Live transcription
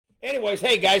Anyways,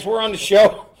 hey guys, we're on the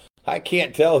show. I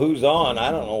can't tell who's on.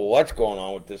 I don't know what's going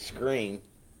on with this screen.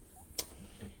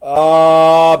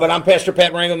 But I'm Pastor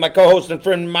Pat Rang with my co-host and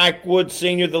friend Mike Wood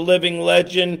Sr., the living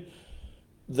legend,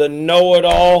 the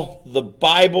know-it-all, the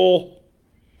Bible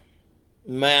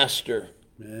master.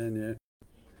 Man, yeah.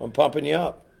 I'm pumping you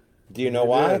up. Do you know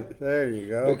why? There you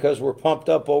go. Because we're pumped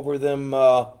up over them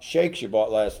shakes you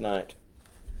bought last night.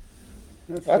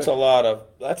 That's a lot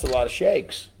of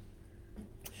shakes.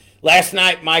 Last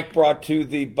night, Mike brought to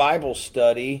the Bible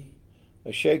study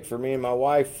a shake for me and my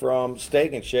wife from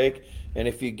Steak and Shake. And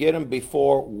if you get them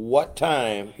before what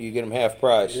time, you get them half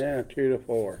price. Yeah, 2 to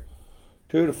 4.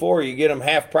 2 to 4, you get them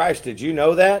half price. Did you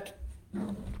know that?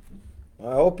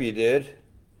 I hope you did.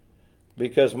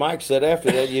 Because Mike said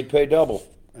after that you'd pay double.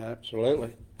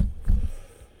 Absolutely.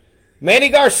 Manny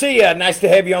Garcia, nice to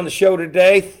have you on the show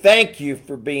today. Thank you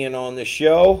for being on the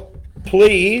show.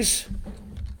 Please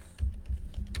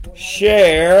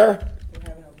share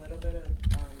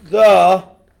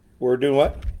we're doing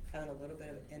what? Having a little bit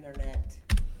of internet.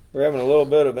 We're having a little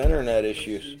bit of internet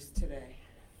issues today.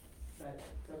 So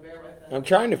bear with us. I'm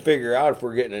trying to figure out if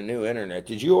we're getting a new internet.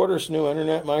 Did you order us new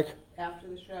internet, Mike? After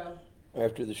the show.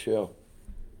 After the show.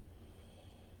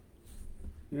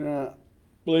 Yeah.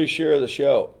 Please share the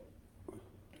show.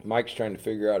 Mike's trying to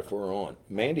figure out if we're on.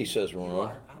 Mandy says we're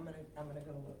on. I'm gonna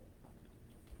go look.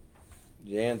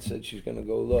 Jan said she's gonna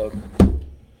go look.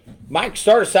 Mike,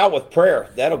 start us out with prayer.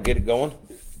 That'll get it going.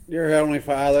 Dear Heavenly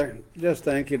Father, just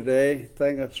thank you today.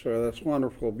 Thank us for this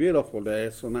wonderful, beautiful day.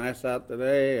 It's so nice out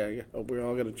today. I hope we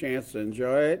all get a chance to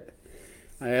enjoy it.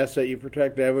 I ask that you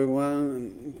protect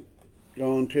everyone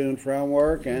going to and from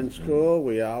work and school.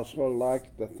 We also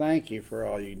like to thank you for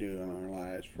all you do in our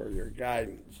lives, for your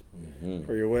guidance,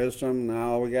 for your wisdom.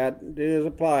 Now all we got to do is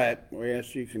apply it. We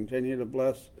ask you continue to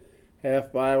bless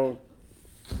Half Bible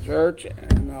Church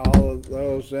and all of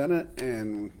those in it.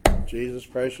 In Jesus'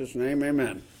 precious name,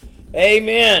 amen.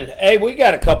 Amen. Hey, we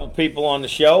got a couple people on the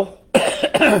show.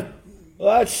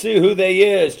 Let's see who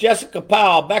they is. Jessica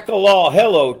Powell, Becca Law,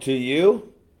 hello to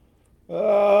you.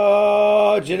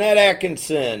 Jeanette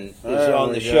Atkinson is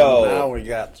on the show. Now we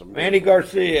got some. Mandy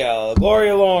Garcia,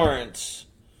 Gloria Lawrence.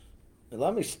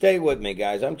 Let me stay with me,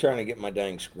 guys. I'm trying to get my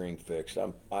dang screen fixed.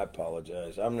 I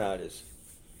apologize. I'm not as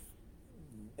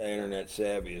internet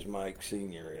savvy as Mike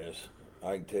Sr. is.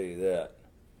 I can tell you that.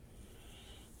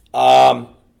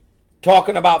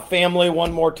 Talking about family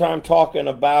one more time. Talking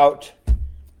about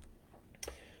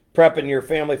prepping your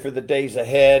family for the days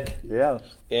ahead. Yes.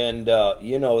 And,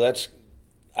 that's...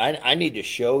 I need to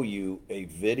show you a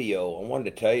video. I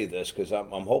wanted to tell you this because I'm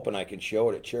hoping I can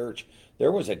show it at church.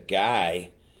 There was a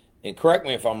guy, and correct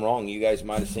me if I'm wrong, you guys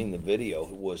might have seen the video,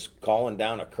 who was calling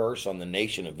down a curse on the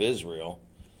nation of Israel.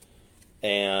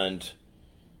 And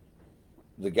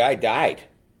the guy died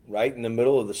right in the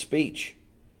middle of the speech.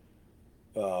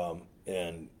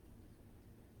 And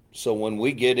so when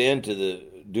we get into the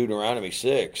Deuteronomy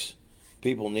 6,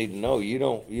 people need to know you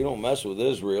don't mess with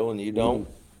Israel, and you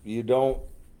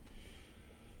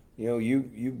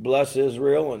bless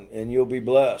Israel and you'll be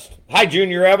blessed. Hi,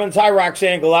 Junior Evans. Hi,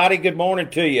 Roxanne Galati. Good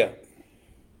morning to you.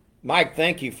 Mike,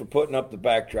 thank you for putting up the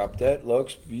backdrop. That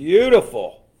looks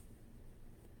beautiful.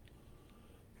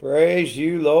 Praise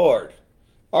you, Lord.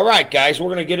 All right, guys, we're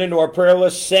going to get into our prayer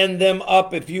list. Send them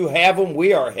up if you have them.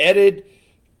 We are headed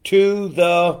to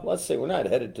we're not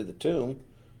headed to the tomb.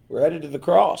 We're headed to the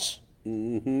cross.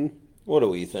 Mm-hmm. What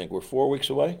do you think? We're 4 weeks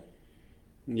away?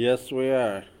 Yes, we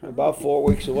are. About 4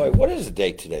 weeks away. What is the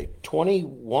date today?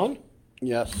 21?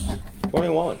 Yes.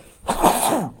 21.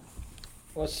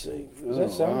 Let's see. Does that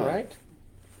sound right?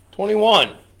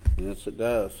 21. Yes, it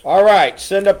does. All right.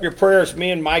 Send up your prayers.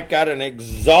 Me and Mike got an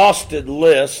exhausted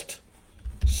list.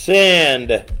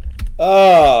 Send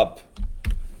up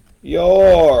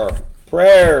your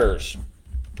prayers.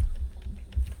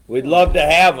 We'd love to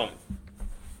have them.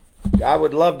 God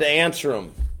would love to answer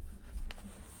them.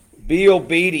 Be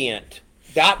obedient.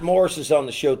 Dot Morris is on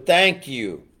the show. Thank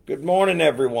you. Good morning,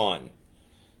 everyone.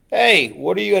 Hey,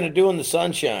 what are you going to do in the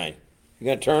sunshine? You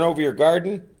going to turn over your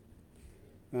garden?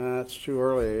 It's too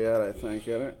early yet, I think,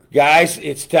 isn't it? Guys,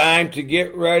 it's time to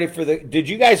get ready for did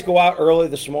you guys go out early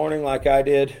this morning like I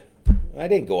did? I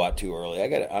didn't go out too early.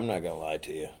 I'm not going to lie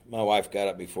to you. My wife got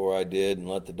up before I did and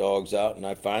let the dogs out, and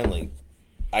I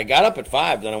got up at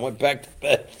 5, then I went back to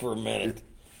bed for a minute.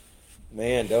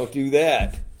 Man, don't do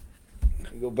that.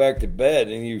 You go back to bed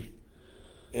and you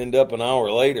end up an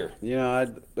hour later.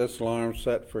 This alarm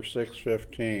set for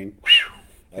 6:15.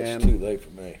 That's too late for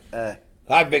me.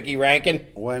 Hi, Vicki Rankin.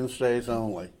 Wednesdays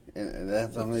only. And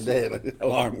that's the only day the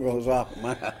alarm goes off at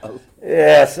my house.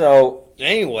 Yeah, so,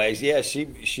 anyways, yeah,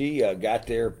 she got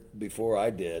there before I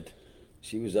did.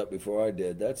 She was up before I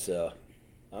did. That's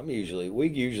we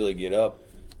usually get up.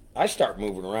 I start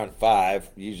moving around at 5.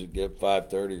 Usually get up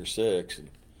 5:30 or 6. And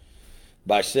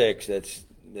by 6, that's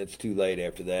too late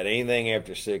after that. Anything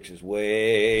after 6 is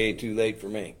way too late for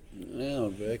me. Yeah,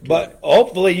 Vic. But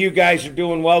hopefully you guys are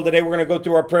doing well today. We're going to go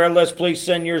through our prayer list. Please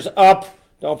send yours up.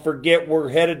 Don't forget we're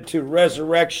headed to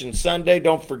Resurrection Sunday.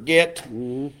 Don't forget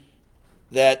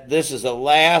that this is the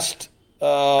last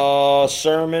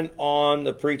sermon on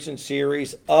the preaching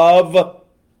series of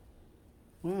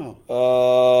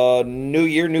New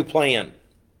Year, New Plan.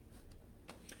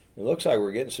 It looks like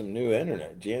we're getting some new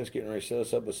internet. Jan's getting ready to set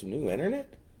us up with some new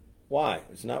internet. Why?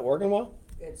 It's not working well?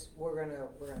 We're gonna go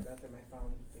through my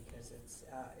phone because it's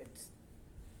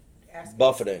asking.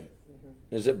 Buffeting.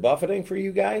 Is it buffeting for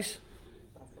you guys?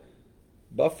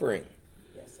 Buffering.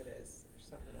 Yes, it is. There's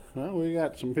something else. Well, we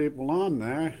got some people on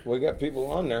there. We got people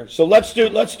on there. So let's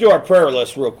do our prayer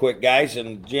list real quick, guys.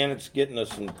 And Janet's getting us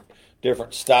some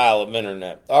different style of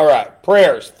internet. All right,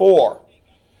 prayers for.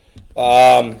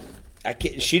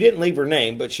 She didn't leave her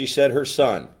name, but she said her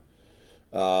son.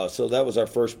 So that was our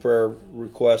first prayer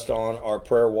request on our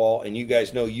prayer wall. And you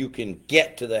guys know you can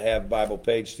get to the Have Bible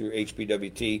page through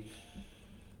hpwt.org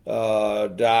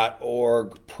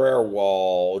prayer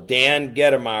wall. Dan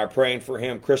Gettemeyer, praying for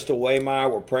him. Crystal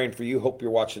Waymeyer, we're praying for you. Hope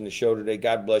you're watching the show today.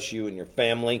 God bless you and your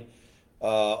family.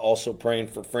 Also praying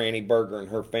for Franny Berger and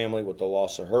her family with the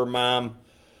loss of her mom.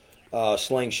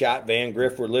 Slingshot Van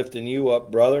Griff, we're lifting you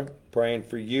up, brother. Praying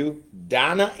for you.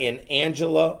 Donna and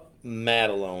Angela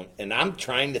Madelone. And I'm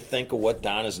trying to think of what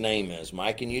Donna's name is,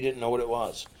 Mike, and you didn't know what it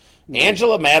was.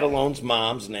 Angela Madalone's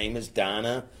mom's name is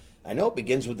Donna. I know it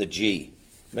begins with a G.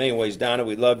 Anyways, Donna,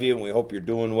 we love you, and we hope you're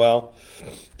doing well.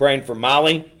 Praying for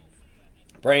Molly.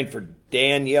 Praying for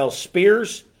Danielle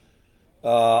Spears.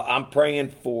 I'm praying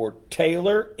for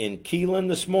Taylor and Keelan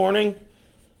this morning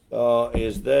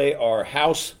as they are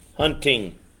house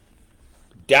hunting.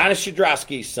 Donna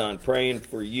Shadrowski's son, praying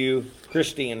for you.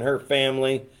 Christy and her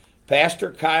family.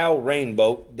 Pastor Kyle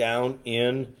Rainbow down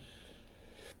in,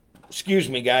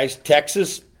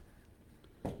 Texas.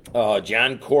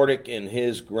 John Kordick and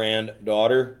his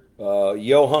granddaughter.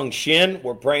 Yo-Hung Shin,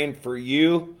 we're praying for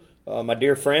you, my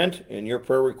dear friend, and your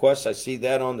prayer requests. I see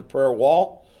that on the prayer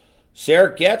wall.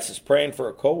 Sarah Getz is praying for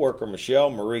a co-worker, Michelle.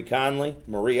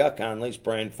 Maria Conley is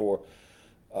praying for,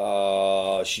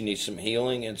 she needs some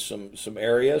healing in some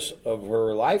areas of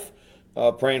her life.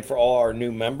 Praying for all our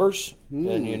new members.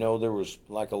 And, there was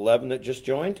like 11 that just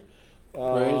joined.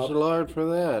 Praise the Lord for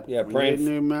that. Yeah, we praying need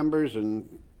new members and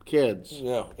kids.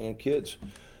 Yeah, and kids.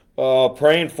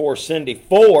 Praying for Cindy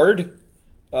Ford.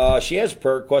 She has a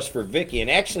prayer request for Vicky,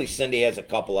 and actually Cindy has a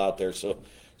couple out there. So,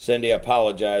 Cindy, I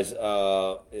apologize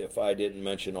if I didn't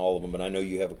mention all of them, but I know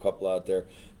you have a couple out there.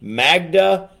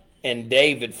 Magda and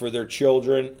David for their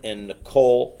children, and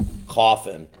Nicole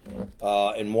Coffin.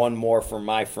 And one more for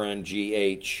my friend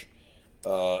G.H.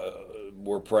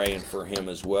 We're praying for him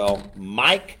as well.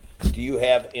 Mike, do you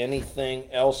have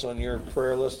anything else on your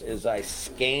prayer list as I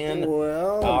scan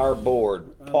our board?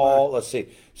 Paul, let's see.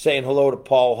 Saying hello to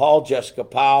Paul Hall, Jessica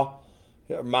Powell.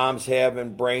 Her mom's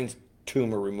having brain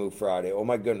tumor removed Friday. Oh,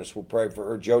 my goodness. We'll pray for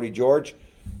her. Jody George,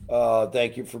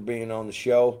 thank you for being on the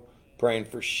show. Praying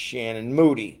for Shannon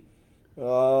Moody.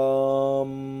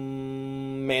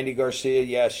 Mandy Garcia,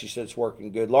 yes, she said it's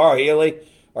working good. Laura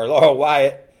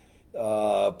Wyatt,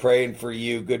 praying for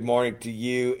you. Good morning to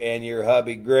you and your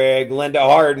hubby, Greg. Linda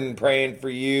Harden, praying for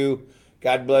you.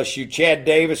 God bless you. Chad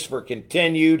Davis for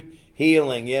continued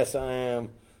healing. Yes, I am.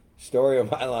 Story of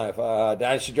my life.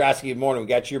 Don Shadrowski, good morning. We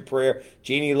got your prayer.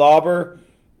 Jeannie Lauber,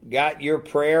 got your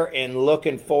prayer and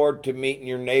looking forward to meeting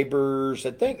your neighbors,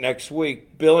 I think, next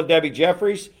week. Bill and Debbie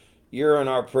Jeffries, you're in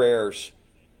our prayers.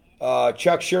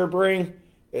 Chuck Sherbring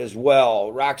as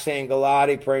well. Roxanne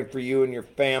Galati, praying for you and your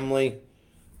family.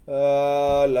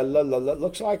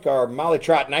 Looks like our Molly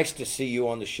Trott, nice to see you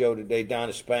on the show today.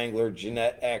 Donna Spangler,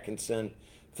 Jeanette Atkinson,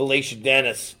 Felicia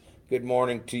Dennis, good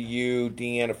morning to you.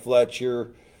 Deanna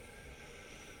Fletcher.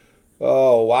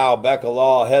 Oh, wow. Becca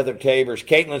Law, Heather Tabers,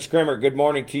 Caitlin Scrimmer, good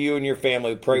morning to you and your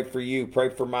family. Pray for you. Pray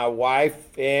for my wife.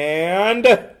 And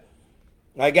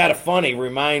I got a funny.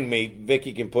 Remind me.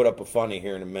 Vicky can put up a funny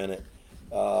here in a minute.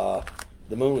 The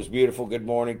moon was beautiful. Good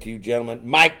morning to you, gentlemen.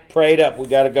 Mike prayed up. We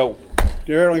got to go.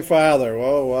 Dear Heavenly Father,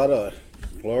 well, what a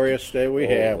glorious day we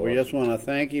have. We just want to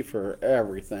thank you for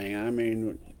everything. I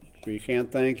mean, we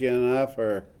can't thank you enough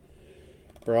for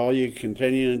all you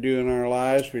continue to do in our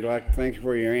lives. We'd like to thank you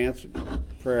for your answered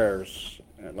prayers.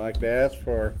 I'd like to ask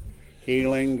for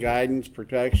healing, guidance,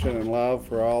 protection, and love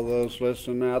for all those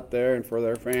listening out there and for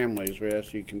their families. We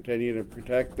ask you continue to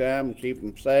protect them, keep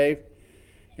them safe,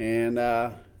 and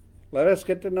let us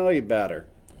get to know you better.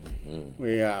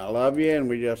 We love you, and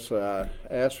we just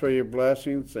ask for your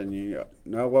blessings, and you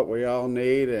know what we all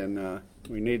need, and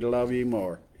we need to love you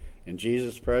more. In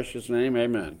Jesus' precious name,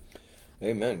 amen.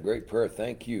 Amen. Great prayer.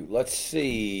 Thank you. Let's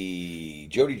see.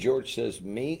 Jody George says,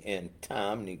 me and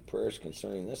Tom need prayers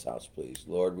concerning this house, please.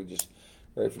 Lord, we just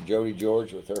pray for Jody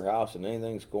George with her house and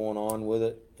anything's going on with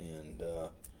it. And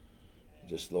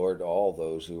just, Lord, all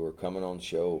those who are coming on the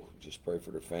show, just pray for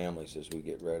their families as we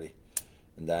get ready.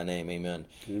 In thy name, amen.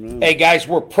 Amen. Hey, guys,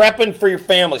 we're prepping for your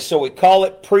family. So we call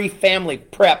it pre-family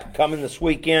prep coming this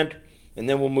weekend. And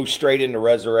then we'll move straight into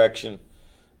resurrection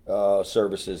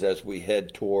services as we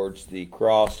head towards the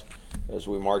cross, as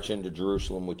we march into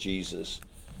Jerusalem with Jesus.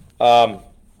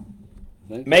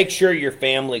 Make sure your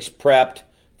family's prepped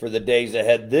for the days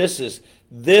ahead. This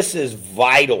is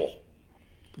vital.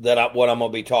 What I'm going to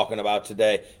be talking about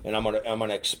today, and I'm going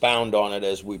to expound on it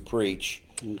as we preach.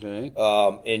 Okay.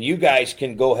 And you guys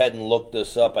can go ahead and look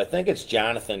this up. I think it's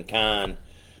Jonathan Cahn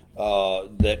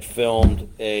that filmed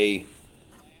a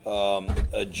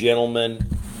gentleman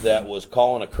that was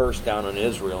calling a curse down on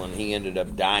Israel, and he ended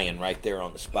up dying right there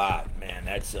on the spot. Man,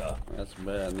 that's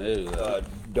bad news.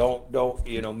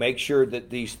 Don't make sure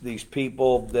that these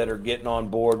people that are getting on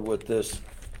board with this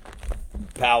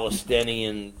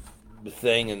Palestinian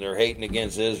thing and they're hating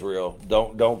against Israel,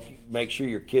 don't make sure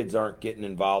your kids aren't getting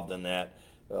involved in that.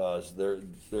 They're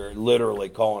literally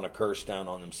calling a curse down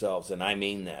on themselves, and I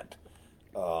mean that.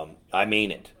 I mean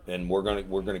it, and we're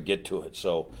gonna get to it.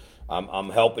 So I'm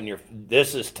helping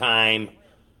this is time,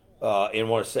 and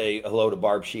want to say hello to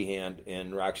Barb Sheehan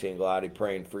and Roxanne Glady,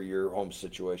 praying for your home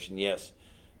situation. Yes,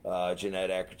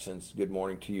 Jeanette Ackerson's, good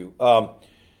morning to you.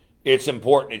 It's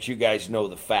important that you guys know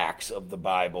the facts of the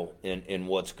Bible and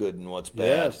what's good and what's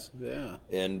bad. Yes, yeah.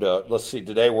 And let's see,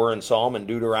 today we're in Psalm and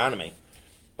Deuteronomy.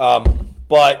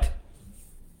 But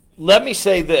let me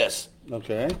say this.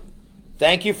 Okay.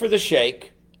 Thank you for the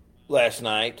shake last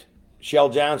night. Shell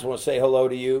Johns want to say hello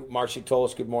to you. Marcy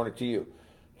Tolis, good morning to you.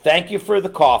 Thank you for the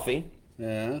coffee.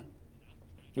 Yeah.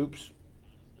 Oops.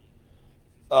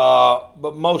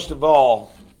 But most of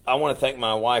all, I want to thank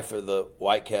my wife for the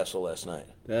White Castle last night.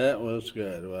 That was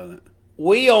good, wasn't it?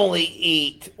 We only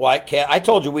eat White Castle. I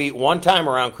told you we eat one time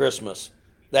around Christmas.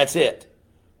 That's it.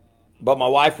 But my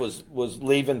wife was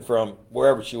leaving from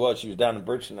wherever she was. She was down in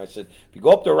Bridgeton. I said, if you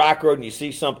go up the Rock Road and you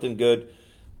see something good,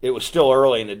 it was still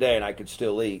early in the day and I could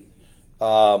still eat.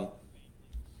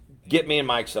 Get me and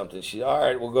Mike something. She said, all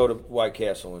right, we'll go to White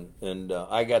Castle. And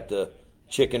I got the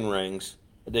chicken rings.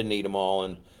 I didn't eat them all,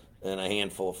 and a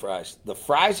handful of fries. The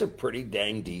fries are pretty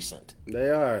dang decent. They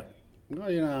are.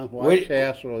 Well, White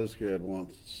Castle is good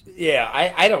once. Yeah,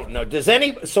 I don't know.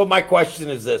 So my question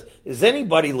is this. Does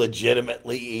anybody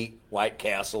legitimately eat White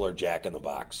Castle or Jack in the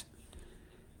Box?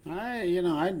 I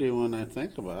do when I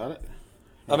think about it.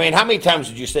 I mean, how many times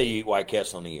would you say you eat White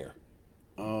Castle in a year?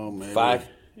 Oh, maybe 5?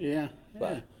 Yeah.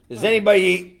 5. Does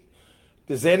anybody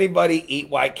eat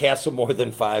White Castle more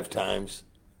than 5 times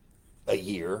a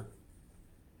year?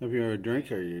 If you're a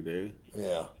drinker, you do.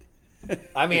 Yeah.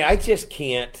 I mean, I just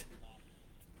can't.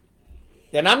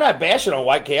 And I'm not bashing on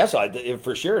White Castle.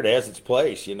 For sure, it has its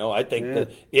place. I think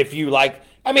that if you like,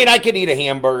 I could eat a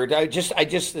hamburger. I just,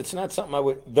 it's not something I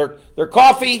would. Their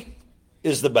coffee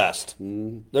is the best.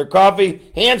 Their coffee,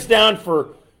 hands down,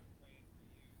 for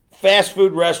fast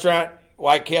food restaurant,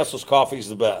 White Castle's coffee is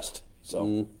the best.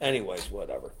 So, anyways,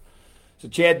 whatever. So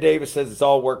Chad Davis says it's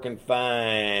all working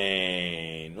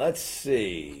fine. Let's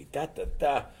see.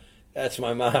 That's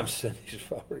my mom sending his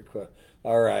request.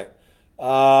 All right.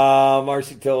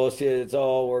 Marcy told us it's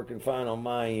all working fine on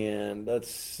my end. Let's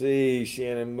see.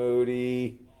 Shannon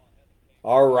Moody.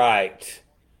 All right.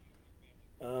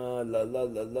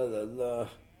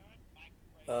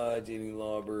 Jeannie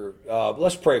Lauber.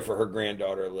 Let's pray for her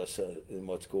granddaughter, Alyssa, and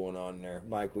what's going on there.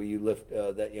 Mike, will you lift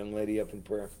that young lady up in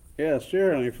prayer? Yes,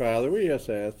 certainly, Father. We just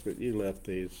ask that you lift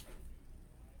this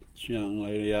young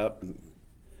lady up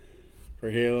for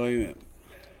healing, and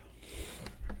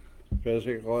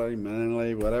physically,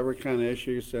 mentally, whatever kind of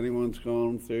issues anyone's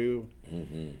going through.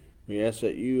 We ask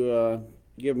that you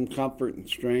give them comfort and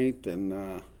strength,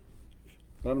 and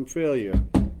let them feel your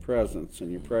presence. In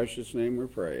your precious name we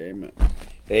pray. Amen.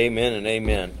 Amen and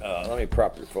amen. Let me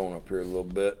prop your phone up here a little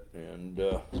bit, and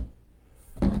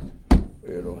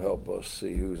it'll help us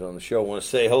see who's on the show. I want to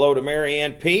say hello to Mary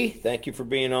Ann P. Thank you for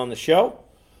being on the show.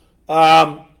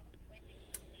 So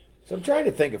I'm trying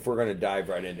to think if we're going to dive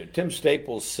right into it. Tim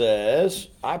Staples says,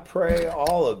 I pray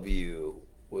all of you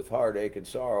with heartache and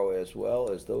sorrow, as well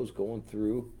as those going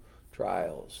through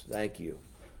trials. Thank you.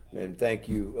 And thank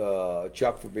you,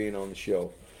 Chuck, for being on the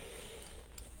show.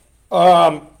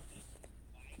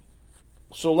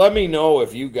 So let me know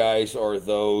if you guys are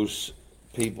those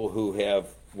people who have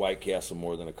White Castle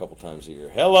more than a couple times a year.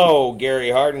 Hello,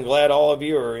 Gary Harden. Glad all of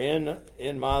you are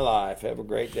in my life. Have a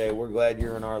great day. We're glad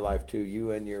you're in our life too.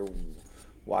 You and your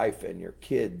wife and your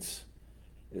kids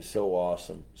is so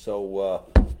awesome. So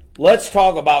let's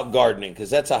talk about gardening, because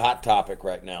that's a hot topic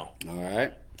right now. All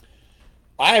right.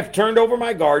 I have turned over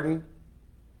my garden.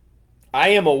 I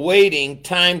am awaiting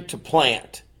time to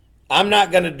plant. I'm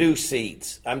not going to do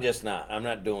seeds. I'm just not. I'm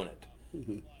not doing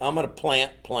it. I'm going to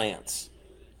plant plants.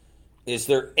 Is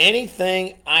there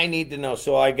anything I need to know?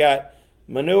 So I got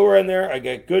manure in there. I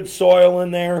got good soil in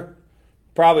there.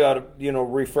 Probably ought to,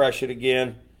 refresh it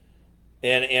again.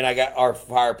 And I got our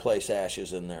fireplace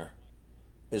ashes in there.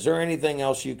 Is there anything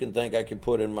else you can think I can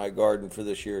put in my garden for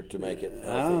this year to make it healthy?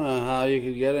 I don't know how you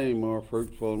could get any more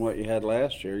fruitful than what you had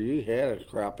last year. You had a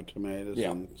crop of tomatoes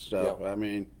and stuff. Yep. I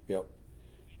mean, Yep.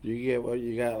 you get what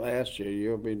you got last year,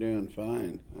 you'll be doing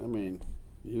fine. I mean,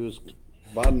 you was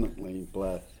abundantly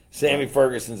blessed. Sammy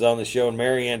Ferguson's on the show, and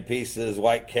Marianne P says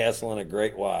White Castle in a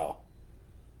great while.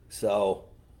 So,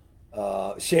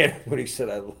 Shannon Woody said,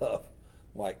 I love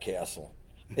White Castle.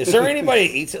 Is there anybody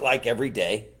that eats it like every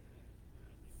day?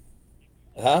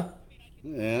 Huh?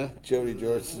 Yeah. Jody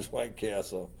George says White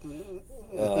Castle.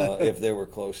 If they were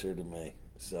closer to me.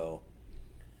 So,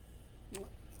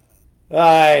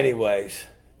 anyways,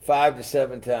 5 to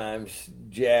 7 times.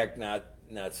 Jack, not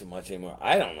so much anymore.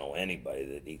 I don't know anybody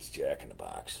that eats Jack in the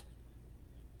Box.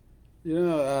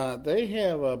 They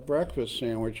have a breakfast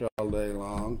sandwich all day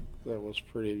long that was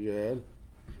pretty good.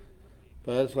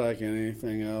 But it's like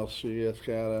anything else. You just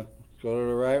got to go to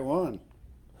the right one.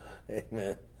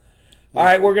 Amen. All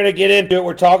right, we're going to get into it.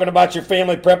 We're talking about your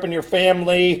family, prepping your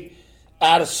family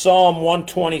out of Psalm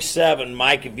 127.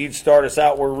 Mike, if you'd start us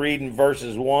out, we're reading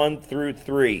verses 1 through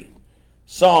 3.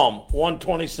 Psalm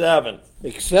 127.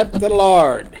 Except the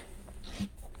Lord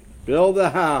build the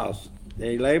house.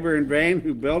 They labor in vain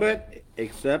who build it.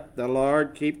 Except the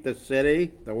Lord keep the city.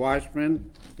 The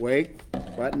watchmen wake,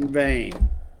 but in vain.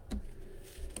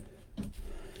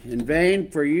 In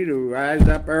vain for you to rise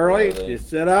up early, to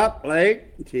sit up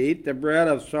late, to eat the bread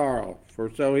of sorrow. For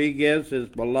so he gives his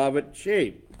beloved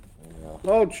sheep.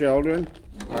 Lo, children,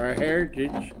 are a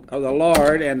heritage of the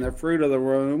Lord, and the fruit of the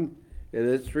womb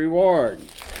is its reward.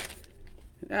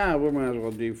 Yeah, we might as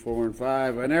well do 4 and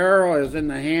 5. An arrow is in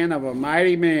the hand of a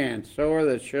mighty man, so are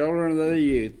the children of the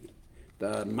youth.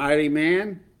 The mighty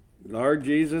man, Lord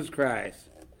Jesus Christ.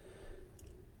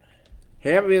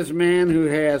 Happy is man who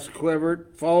has quivered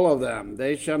full of them.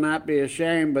 They shall not be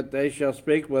ashamed, but they shall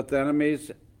speak with enemies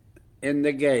in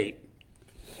the gate.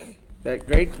 That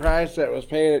great price that was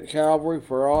paid at Calvary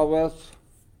for all of us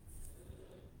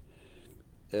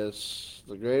is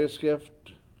the greatest gift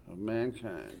of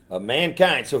mankind. Of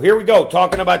mankind. So here we go,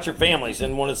 talking about your families,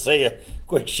 and want to say a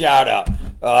quick shout out.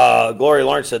 Gloria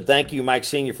Lawrence said, thank you, Mike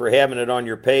Sr., for having it on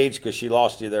your page, because she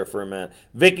lost you there for a minute.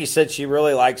 Vicky said she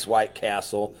really likes White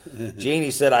Castle.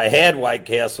 Jeannie said, I had White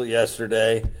Castle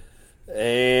yesterday,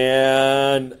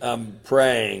 and I'm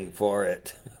praying for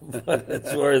it. But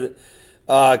it's worth it.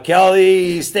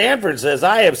 Kelly Stanford says,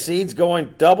 I have seeds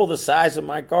going double the size of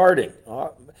my garden.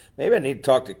 Maybe I need to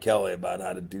talk to Kelly about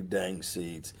how to do dang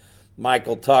seeds.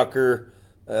 Michael Tucker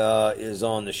is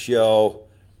on the show.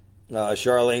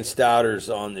 Charlene Stouter's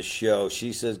on the show.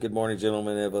 She says, good morning,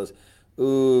 gentlemen. It was,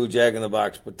 ooh, Jack in the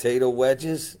Box potato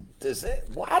wedges.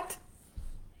 What?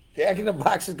 Jack in the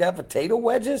Box has got potato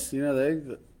wedges?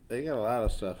 They got a lot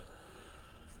of stuff.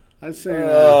 I'd say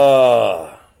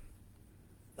I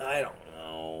don't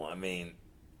know. I mean,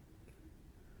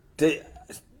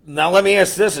 now let me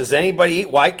ask this: does anybody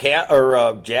eat White Cat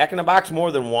or Jack in the Box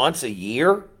more than once a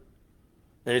year?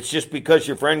 And it's just because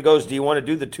your friend goes, "Do you want to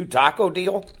do the 2 taco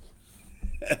deal?"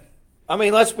 I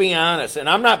mean, let's be honest. And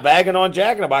I'm not bagging on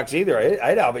Jack in the Box either.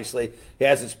 It obviously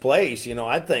has its place.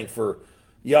 I think for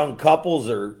young couples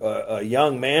or a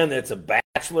young man that's a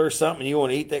bachelor or something, you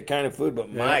want to eat that kind of food.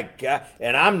 But my God,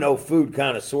 and I'm no food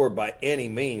connoisseur by any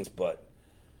means, but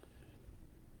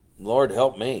Lord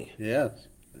help me. Yes,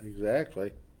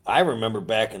 exactly. I remember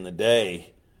back in the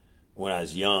day when I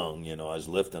was young, I was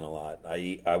lifting a lot.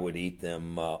 I would eat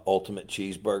them ultimate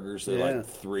cheeseburgers. They're like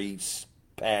 3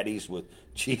 patties with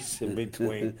cheese in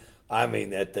between. I mean,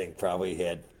 that thing probably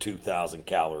had 2,000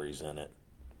 calories in it.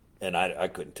 And I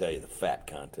couldn't tell you the fat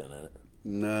content in it.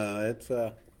 No, it's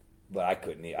But I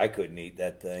couldn't eat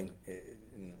that thing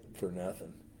for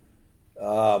nothing.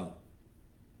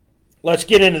 let's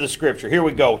get into the scripture. Here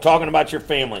we go. Talking about your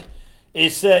family. He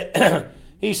said,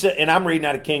 and I'm reading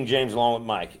out of King James along with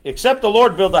Mike. Except the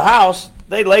Lord build the house,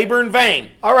 they labor in vain.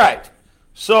 All right.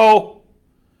 So,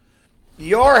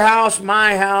 your house,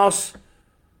 my house,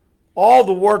 all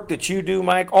the work that you do,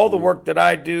 Mike, all the work that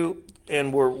I do,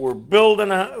 and we're building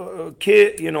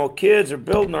kids are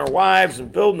building our wives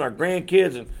and building our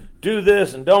grandkids and do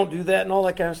this and don't do that and all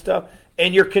that kind of stuff.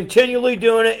 And you're continually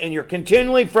doing it, and you're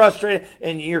continually frustrated,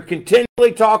 and you're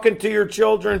continually talking to your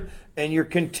children, and you're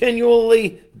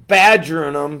continually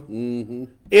badgering them. Mm-hmm.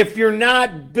 If you're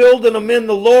not building them in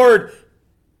the Lord,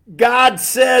 God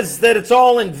says that it's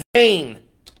all in vain.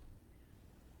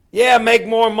 Yeah, make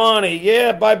more money.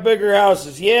 Yeah, buy bigger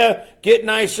houses. Yeah, get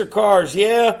nicer cars.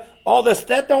 Yeah, all this.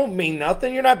 That don't mean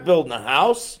nothing. You're not building a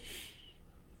house.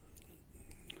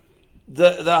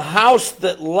 The house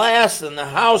that lasts and the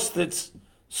house that's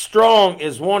strong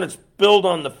is one that's built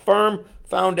on the firm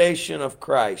foundation of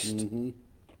Christ. Mm-hmm.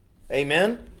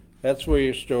 Amen? That's where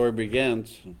your story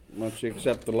begins, once you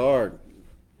accept the Lord.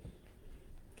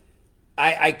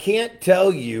 I can't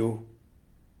tell you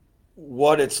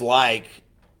what it's like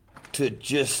to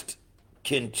just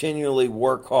continually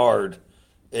work hard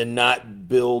and not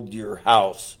build your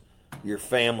house, your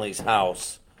family's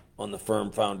house, on the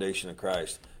firm foundation of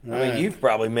Christ. I mean, you've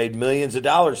probably made millions of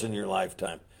dollars in your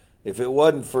lifetime. If it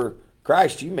wasn't for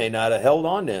Christ, you may not have held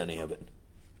on to any of it.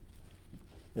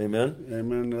 Amen?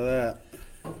 Amen to that.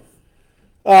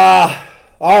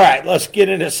 All right, let's get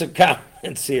into some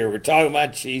comments here. We're talking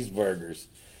about cheeseburgers.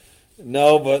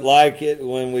 No, but like it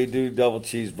when we do double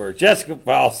cheeseburgers. Jessica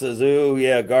Powell says, ooh,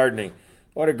 yeah, gardening.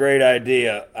 What a great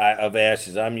idea of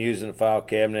ashes. I'm using a file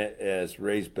cabinet as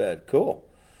raised bed. Cool.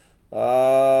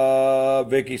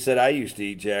 Vicky said, I used to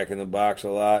eat Jack in the Box a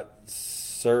lot.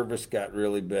 Service got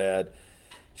really bad.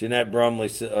 Jeanette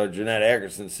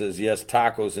Ackerson says, yes,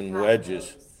 tacos and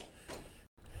wedges.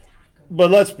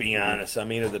 But let's be honest. I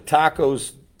mean, are the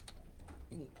tacos,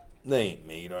 they ain't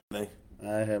meat, are they?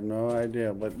 I have no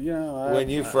idea, but when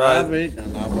you fry I've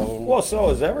eaten them. Well, so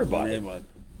is everybody. Yeah,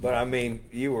 but I mean,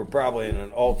 you were probably in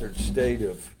an altered state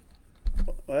of.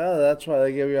 Well, that's why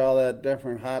they give you all that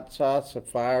different hot sauce, the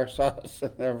fire sauce,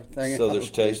 and everything. So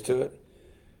there's taste to it.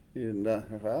 You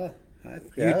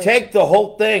take the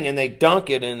whole thing and they dunk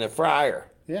it in the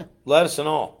fryer. Yeah. Lettuce and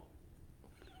all.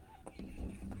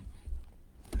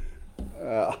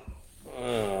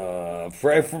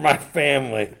 Pray for my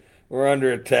family. We're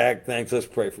under attack. Thanks. Let's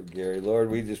pray for Gary. Lord,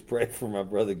 we just pray for my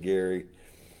brother Gary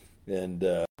and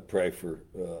pray for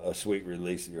a sweet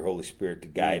release of your Holy Spirit to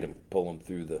guide him, pull him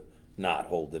through the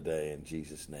knothole today. In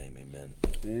Jesus' name, amen.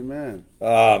 Amen.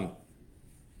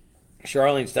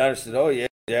 Charlene Steiner said, oh, yeah,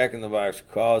 Jack in the Box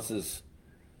causes,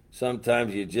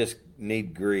 sometimes you just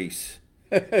need grease.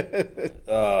 Yeah.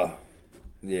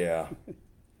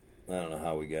 I don't know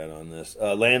how we got on this.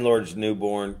 Landlord's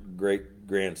newborn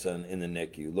great-grandson in the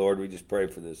NICU. Lord, we just pray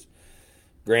for this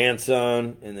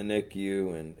grandson in the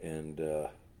NICU and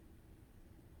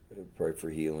pray for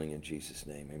healing in Jesus'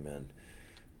 name. Amen.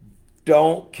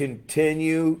 Don't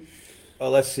continue.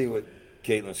 Let's see what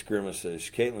Caitlin Scrimma says.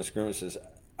 Caitlin Scrimma says,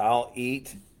 I'll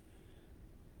eat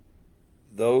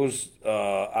those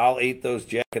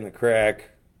Jack in the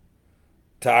Crack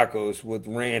tacos with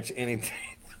ranch any day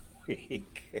of the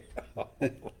week.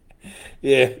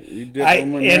 Yeah, you dip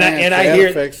them in ranch. And I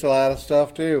hear fix a lot of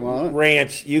stuff too, won't it?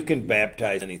 Ranch. You can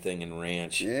baptize anything in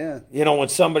ranch. Yeah. You know,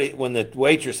 when the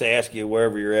waitress asks you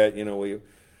wherever you're at,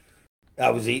 I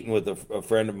was eating with a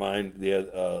friend of mine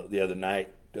the other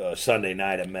night, Sunday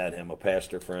night. I met him, a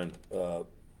pastor friend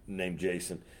named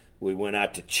Jason. We went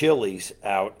out to Chili's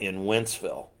out in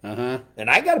Wentzville. Uh-huh. And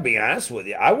I got to be honest with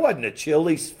you, I wasn't a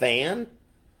Chili's fan,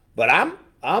 but I'm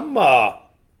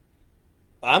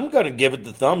going to give it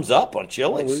the thumbs up on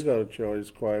Chili's. Well, we go to Chili's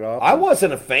quite often. I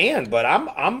wasn't a fan, but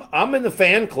I'm in the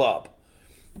fan club.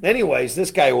 Anyways,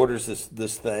 this guy orders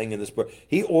this thing, and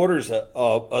he orders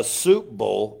a soup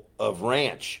bowl of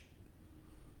ranch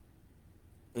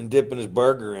and dipping his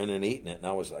burger in and eating it. And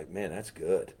I was like, man, that's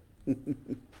good.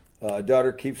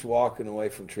 Daughter keeps walking away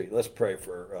from tree. Let's pray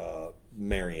for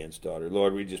Marianne's daughter.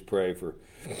 Lord, we just pray for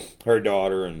her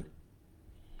daughter and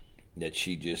that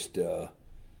she just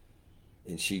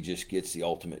gets the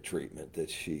ultimate treatment,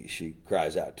 that she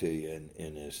cries out to you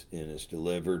and is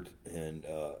delivered and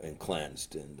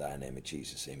cleansed in thy name of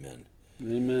Jesus. Amen.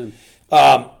 Amen.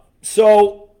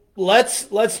 So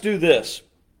let's do this.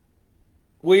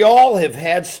 We all have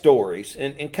had stories,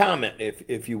 and comment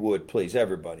if you would, please,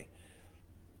 everybody,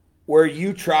 where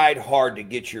you tried hard to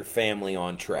get your family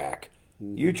on track.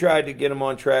 Mm-hmm. You tried to get them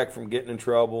on track from getting in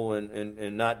trouble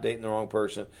and not dating the wrong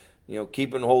person.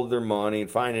 keeping hold of their money and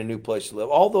finding a new place to live,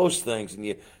 all those things, and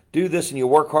you do this and you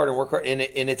work hard, and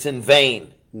it's in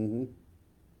vain. Mm-hmm.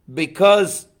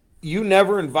 Because you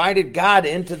never invited God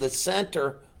into the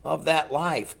center of that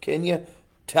life. Can you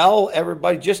tell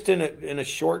everybody, just in a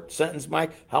short sentence,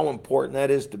 Mike, how important that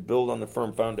is to build on the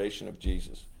firm foundation of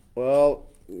Jesus? Well,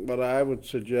 what I would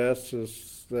suggest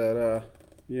is that,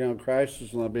 Christ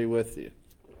is going to be with you.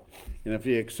 And if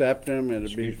you accept him,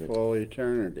 it'll be full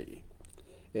eternity.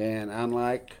 And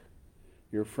unlike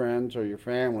your friends or your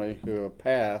family who have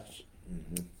passed,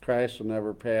 Christ will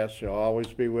never pass. He'll always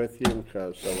be with you,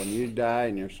 because so when you die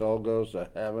and your soul goes to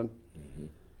heaven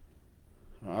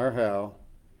or hell,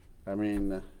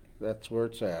 that's where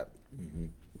it's at.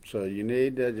 So you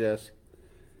need to just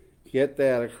get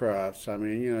that across.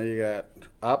 You got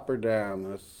up or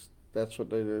down. That's what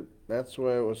they did. That's the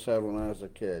way it was said when I was a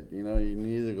kid. You can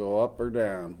either go up or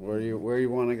down. Where you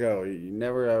want to go. You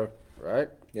never have, right?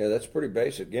 Yeah, that's pretty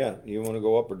basic. Yeah, you want to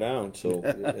go up or down. So,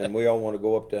 and we all want to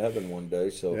go up to heaven one day.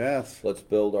 So, yes. Let's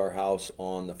build our house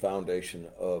on the foundation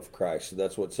of Christ. So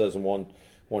that's what it says in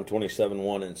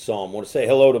 127:1 in Psalm. I want to say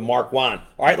hello to Mark Juan.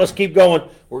 All right, let's keep going.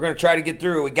 We're going to try to get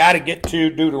through. We got to get to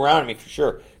Deuteronomy for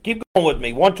sure. Keep going with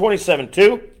me.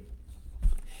 127:2.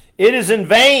 It is in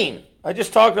vain. I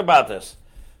just talked about this.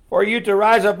 For you to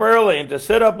rise up early and to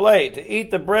sit up late, to eat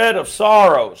the bread of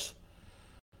sorrows.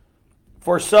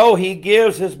 For so he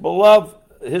gives his beloved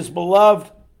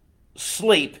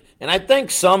sleep. And I think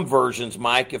some versions,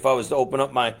 Mike, if I was to open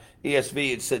up my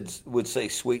ESV, would say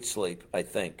sweet sleep, I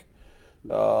think.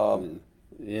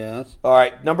 Yes. All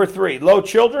right, number 3. Lo,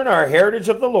 children are a heritage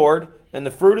of the Lord, and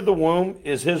the fruit of the womb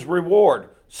is his reward.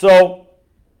 So,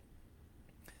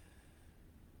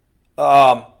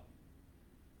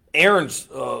 Aaron's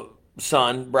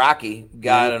son, Brocky,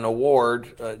 got an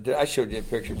award. I showed you a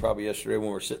picture probably yesterday when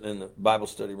we were sitting in the Bible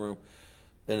study room.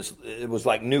 And it was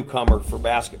like newcomer for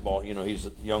basketball. He's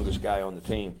the youngest guy on the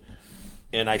team.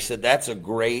 And I said, that's a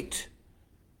great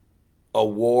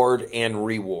award and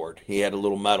reward. He had a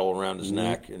little medal around his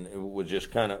neck, and it was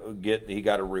just kind of he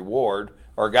got a reward,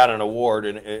 or got an award,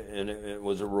 and it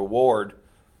was a reward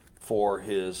for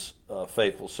his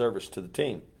faithful service to the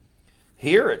team.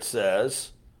 Here it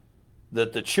says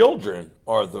that the children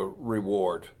are the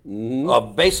reward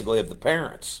of the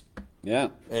parents. Yeah.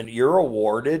 And you're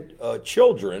awarded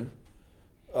children,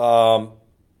 and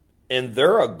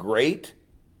they're a great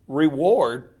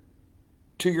reward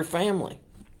to your family.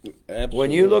 Absolutely.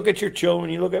 When you look at your children,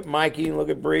 you look at Mikey, and look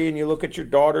at Bree, and you look at your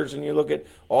daughters, and you look at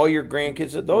all your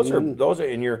grandkids, those are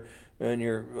and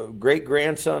your great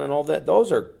grandson and all that.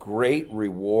 Those are great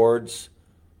rewards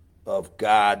of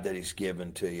God that he's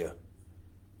given to you.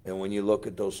 And when you look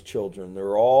at those children,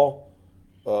 they're all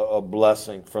a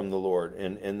blessing from the Lord,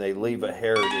 and they leave a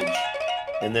heritage.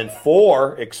 And then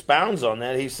 4 expounds on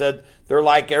that. He said they're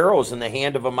like arrows in the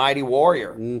hand of a mighty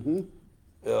warrior. And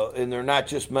they're not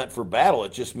just meant for battle.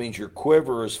 It just means your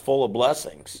quiver is full of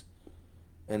blessings.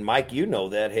 And Mike, you know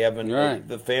that, having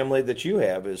the family that you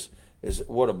have is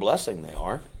what a blessing they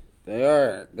are. They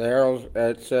are. The arrows.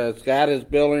 It says God is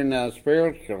building a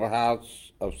spiritual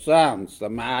house of sons. The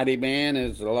mighty man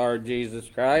is the Lord Jesus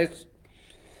Christ.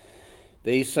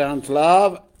 These sons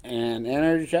love and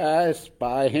energized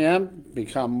by him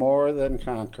become more than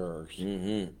conquerors.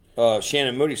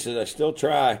 Shannon Moody says, I still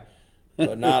try,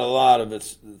 but not a lot of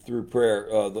it's through prayer.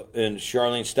 And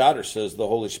Charlene Stoddard says, the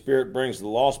Holy Spirit brings the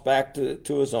lost back to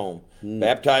his home.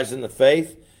 Baptized in the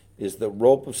faith is the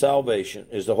hope of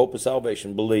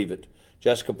salvation. Believe it.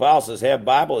 Jessica Powell says, have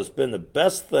Bible has been the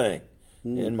best thing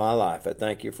in my life. I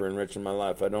thank you for enriching my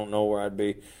life. I don't know where I'd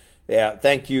be. Yeah,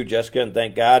 thank you, Jessica, and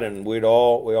thank God. And we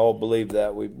all believe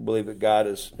that. We believe that God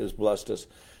has blessed us.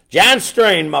 John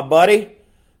Strain, my buddy,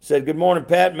 said, good morning,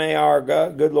 Pat. May our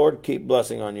good Lord keep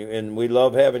blessing on you. And we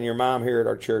love having your mom here at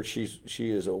our church.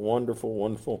 She is a wonderful,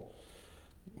 wonderful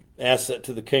asset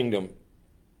to the kingdom.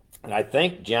 And I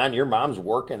think, John, your mom's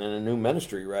working in a new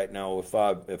ministry right now, if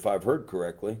I've heard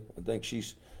correctly. I think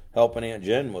she's helping Aunt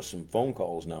Jen with some phone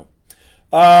calls now.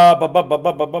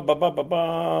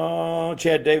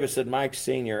 Chad Davis said, Mike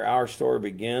Sr., our story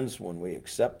begins when we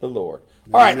accept the Lord.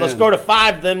 All right, let's go to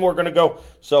 5, then we're going to go.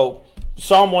 So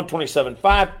Psalm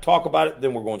 127:5, talk about it,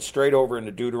 then we're going straight over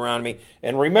into Deuteronomy.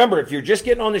 And remember, if you're just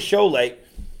getting on the show late,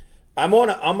 I'm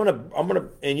gonna,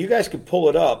 and you guys can pull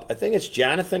it up. I think it's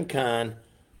Jonathan Kahn,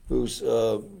 who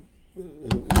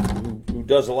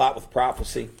does a lot with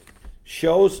prophecy,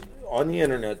 shows on the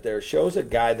internet there, shows a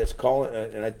guy that's calling,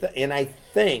 and I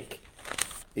think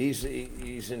he's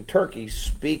in Turkey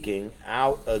speaking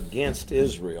out against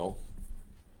Israel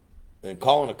and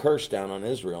calling a curse down on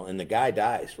Israel, and the guy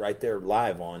dies right there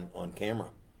live on camera.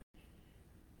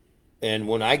 And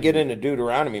when I get into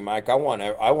Deuteronomy, Mike, I want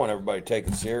everybody to take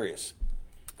it serious,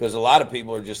 because a lot of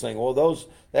people are just thinking, well,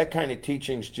 that kind of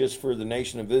teaching's just for the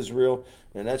nation of Israel,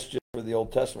 and that's just for the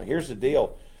Old Testament. Here's the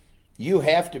deal: you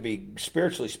have to be,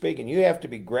 spiritually speaking, you have to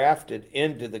be grafted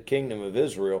into the kingdom of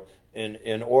Israel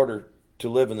in order to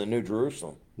live in the New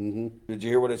Jerusalem. Mm-hmm. Did you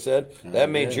hear what I said? That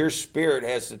means your spirit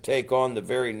has to take on the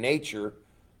very nature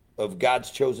of God's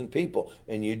chosen people,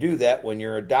 and you do that when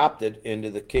you're adopted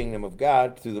into the kingdom of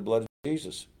God through the blood of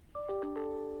Jesus.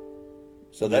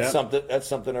 So that's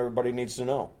something everybody needs to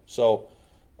know. So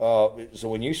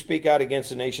when you speak out against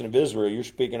the nation of Israel, you're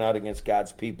speaking out against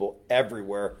God's people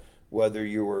everywhere. Whether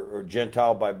you were a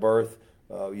Gentile by birth,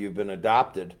 you've been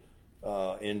adopted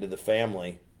into the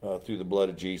family through the blood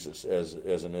of Jesus as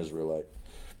an Israelite.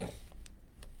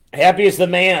 Happy is the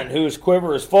man whose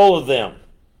quiver is full of them.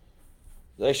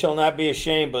 They shall not be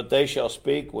ashamed, but they shall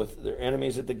speak with their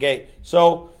enemies at the gate.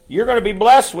 So you're going to be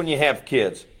blessed when you have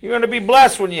kids. You're going to be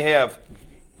blessed when you have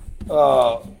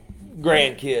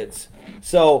grandkids.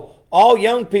 So all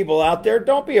young people out there,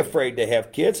 don't be afraid to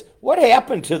have kids. What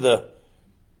happened to the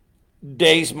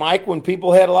days, Mike, when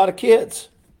people had a lot of kids?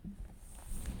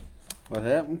 What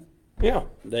happened? Yeah,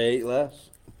 They ate less.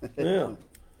 yeah.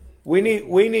 We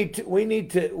need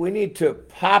to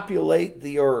populate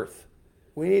the earth.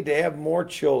 We need to have more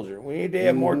children. We need to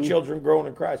have more children growing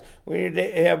in Christ. We need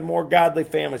to have more godly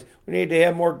families. We need to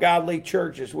have more godly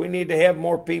churches. We need to have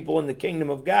more people in the kingdom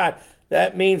of God.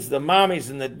 That means the mommies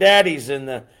and the daddies and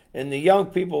the young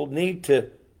people need to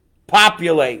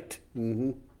populate.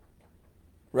 Mm-hmm.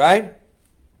 Right?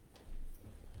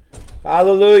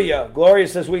 Hallelujah. Gloria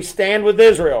says, we stand with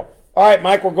Israel. All right,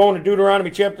 Mike, we're going to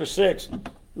Deuteronomy chapter 6.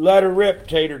 Let her rip,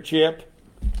 Tater Chip.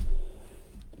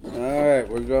 All right,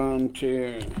 we're going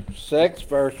to 6,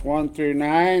 verse 1 through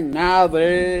 9. Now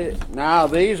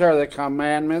these are the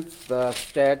commandments, the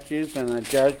statutes, and the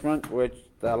judgment which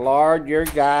the Lord your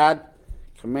God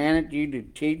commanded you to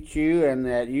teach you, and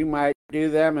that you might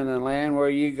do them in the land where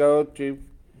you go to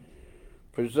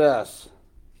possess.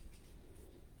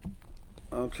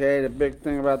 Okay, the big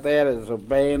thing about that is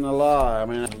obeying the law. I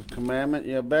mean, if it's a commandment,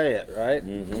 you obey it, right?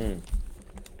 Mm-hmm.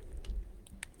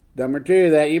 Number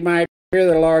 2, that you might fear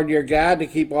the Lord your God, to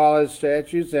keep all his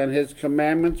statutes and his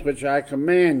commandments which I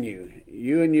command you,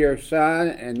 you and your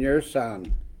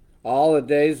son, all the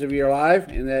days of your life,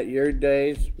 and that your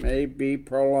days may be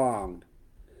prolonged.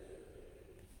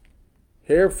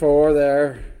 Herefore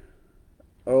there,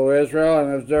 O Israel,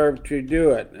 and observe to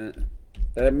do it,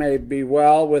 that it may be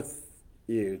well with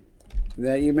you, and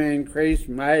that you may increase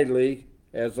mightily,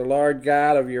 as the Lord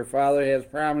God of your father has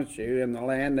promised you, in the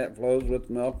land that flows with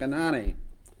milk and honey.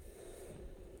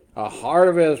 A heart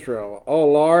of Israel, O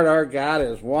Lord our God,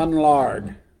 is one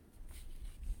Lord.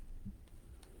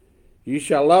 You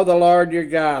shall love the Lord your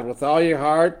God with all your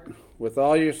heart, with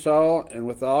all your soul, and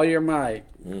with all your might.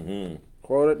 Mm-hmm.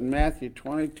 Quoted in Matthew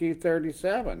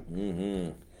 22:37. Mm-hmm.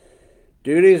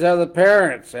 Duties of the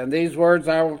parents, and these words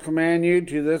I will command you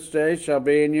to this day shall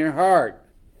be in your heart,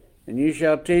 and you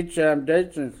shall teach them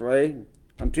diligently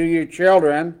unto your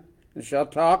children, and shall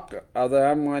talk of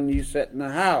them when you sit in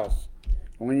the house,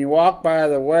 and when you walk by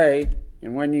the way,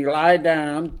 and when you lie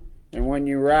down, and when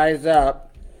you rise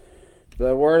up.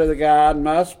 The word of the God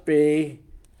must be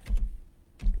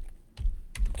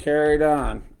carried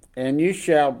on. And you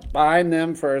shall bind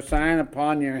them for a sign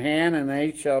upon your hand, and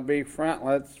they shall be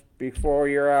frontlets before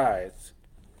your eyes.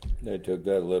 They took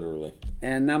that literally.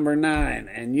 And number 9,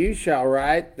 and you shall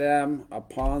write them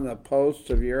upon the posts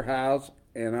of your house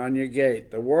and on your gate.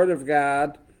 The word of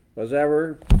God was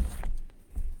ever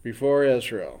before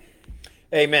Israel.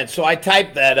 Amen. So I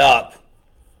typed that up,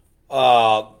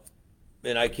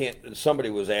 and I can't. Somebody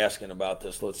was asking about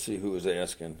this. Let's see who was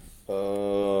asking.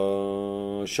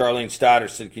 Charlene Stoddard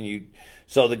said, "Can you?"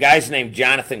 So the guy's named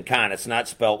Jonathan Kahn. It's not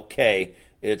spelled K.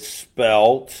 It's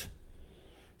spelled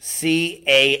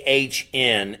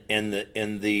CAHN.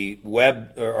 In the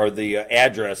web or the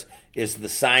address is the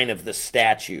sign of the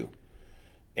statue,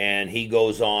 and he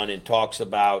goes on and talks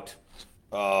about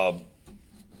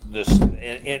this.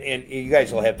 And you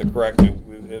guys will have to correct me.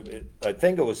 I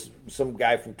think it was some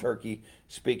guy from Turkey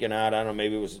speaking out. I don't know.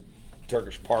 Maybe it was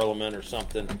Turkish Parliament or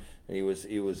something. And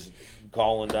he was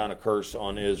calling down a curse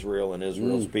on Israel and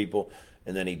Israel's people,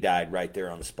 and then he died right there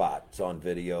on the spot. It's on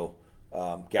video.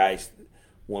 Guys,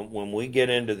 when we get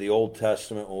into the Old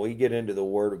Testament, when we get into the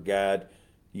Word of God,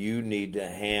 you need to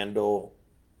handle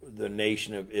the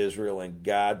nation of Israel and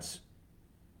God's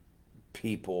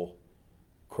people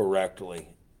correctly,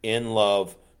 in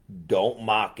love. Don't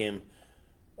mock him.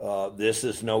 This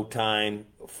is no time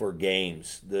for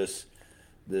games.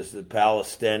 The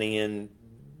Palestinian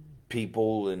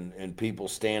people and people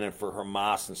standing for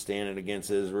Hamas and standing against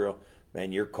Israel,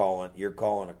 man, you're calling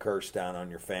a curse down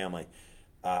on your family.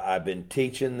 I've been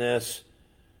teaching this,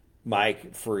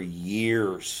 Mike, for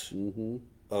years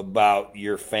about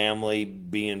your family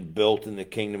being built in the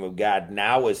kingdom of God.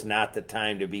 Now is not the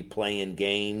time to be playing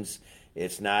games.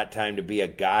 It's not time to be a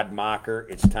God mocker.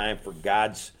 It's time for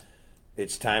God's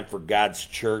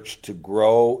church to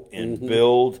grow and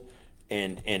build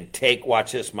and take,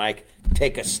 watch this, Mike,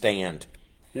 take a stand.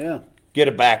 Yeah. Get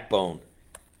a backbone.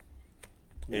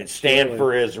 And stand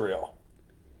for Israel.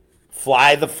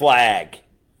 Fly the flag.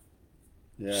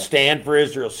 Yeah. Stand for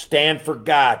Israel. Stand for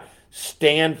God.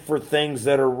 Stand for things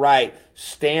that are right.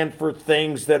 Stand for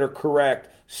things that are correct.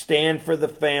 Stand for the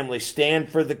family. Stand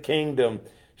for the kingdom.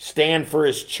 Stand for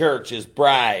his church, his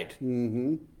bride.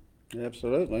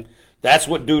 Absolutely. That's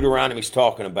what Deuteronomy's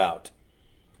talking about.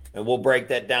 And we'll break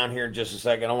that down here in just a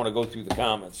second. I want to go through the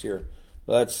comments here.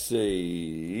 Let's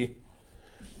see.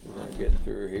 Let's get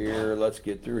through here. Let's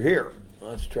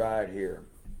try it here.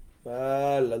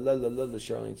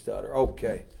 Charlene's daughter.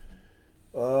 Okay.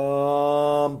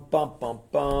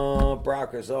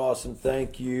 Brock is awesome.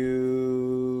 Thank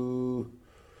you.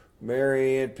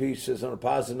 Mary Ann Peace says, on a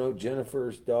positive note,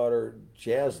 Jennifer's daughter,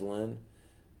 Jaslyn,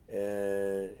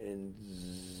 and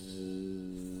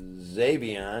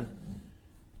Zabion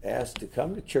asked to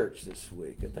come to church this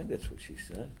week. I think that's what she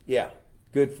said. Yeah,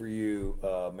 good for you,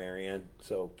 Marianne.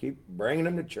 So keep bringing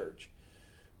them to church.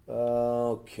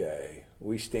 Okay,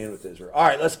 we stand with Israel. All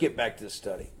right, let's get back to the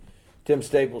study. Tim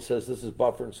Staples says, this is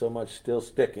buffering so much, still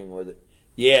sticking with it.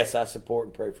 Yes, I support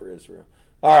and pray for Israel.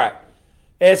 All right,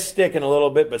 it's sticking a little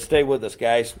bit, but stay with us,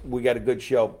 guys. We got a good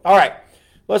show. All right,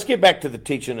 let's get back to the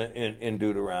teaching in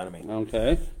Deuteronomy.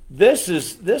 Okay. This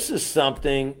is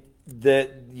something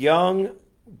that young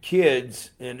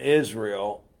kids in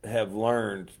Israel have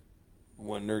learned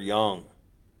when they're young.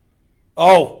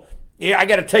 Oh, yeah, I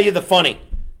got to tell you the funny.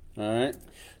 All right.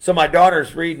 So my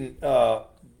daughter's reading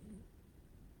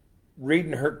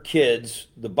her kids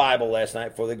the Bible last night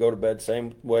before they go to bed,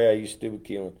 same way I used to do with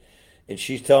Keelan. And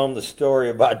she's telling the story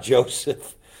about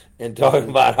Joseph and talking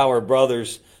about how her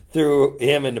brothers threw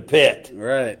him in the pit.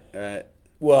 Right.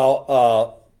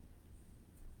 Well,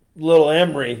 little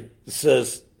Emery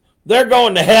says, they're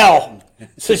going to hell.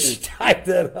 So she typed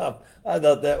that up. I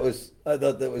thought that was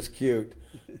cute.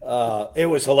 It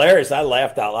was hilarious. I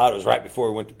laughed out loud. It was right before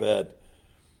we went to bed.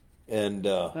 And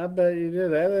I bet you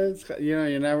did. That is,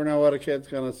 you never know what a kid's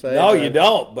going to say. No, you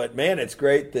don't. But man, it's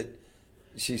great that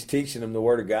she's teaching them the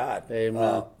Word of God.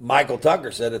 Amen. Michael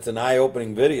Tucker said it's an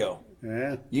eye-opening video.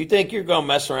 Yeah. You think you're going to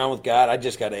mess around with God? I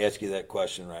just got to ask you that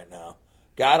question right now.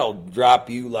 God will drop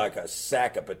you like a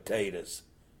sack of potatoes.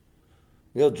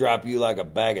 He'll drop you like a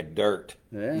bag of dirt.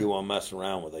 Yeah. You want to mess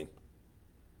around with him.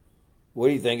 What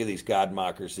do you think of these God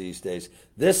mockers these days?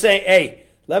 This ain't, hey,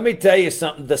 let me tell you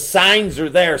something. The signs are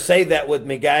there. Say that with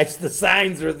me, guys. The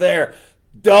signs are there.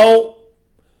 Don't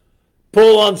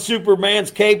pull on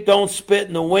Superman's cape. Don't spit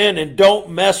in the wind. And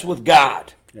don't mess with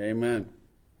God. Amen.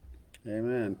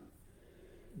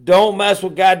 Don't mess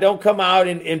with God. Don't come out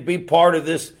and be part of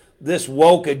this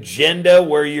woke agenda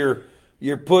where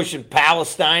you're pushing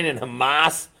Palestine and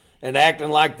Hamas and acting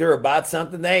like they're about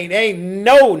something. They ain't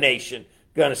no nation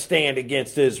going to stand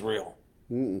against Israel.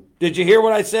 Did you hear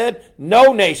what I said?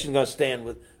 No nation going to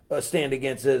stand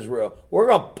against Israel. We're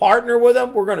going to partner with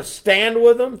them. We're going to stand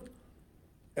with them.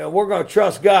 And we're going to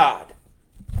trust God.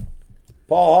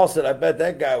 Paul Hall said, I bet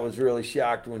that guy was really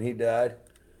shocked when he died.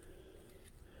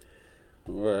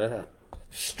 Well,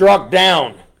 Struck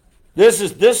down. This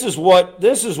is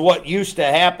what used to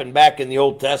happen back in the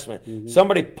Old Testament.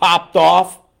 Somebody popped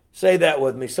off. Say that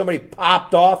with me. Somebody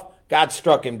popped off. God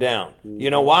struck him down. You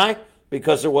know why?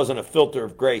 Because there wasn't a filter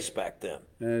of grace back then.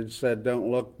 and it said,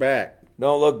 don't look back.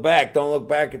 Don't look back. Don't look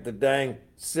back at the dang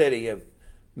city of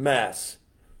mess.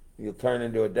 You'll turn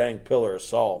into a dang pillar of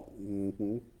salt.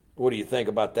 Mm-hmm. What do you think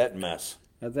about that mess?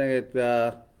 I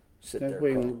think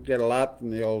we can get a lot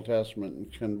from the Old Testament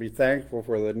and can be thankful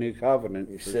for the new covenant.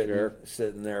 You're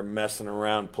sitting there messing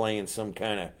around playing some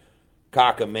kind of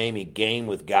cockamamie game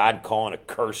with God, calling a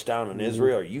curse down on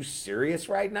Israel. Are you serious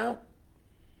right now?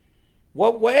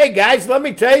 What way, guys? Let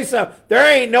me tell you something. There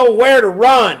ain't nowhere to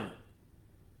run.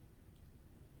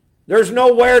 There's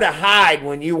nowhere to hide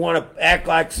when you want to act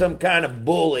like some kind of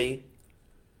bully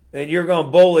and you're going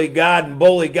to bully God and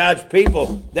bully God's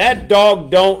people. That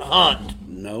dog don't hunt.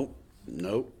 Nope.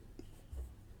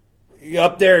 You're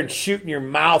up there and shooting your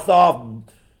mouth off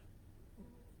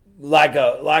like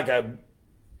a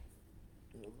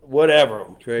whatever.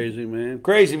 Crazy man.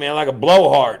 Crazy man, like a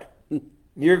blowhard.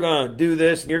 You're going to do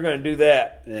this, and you're going to do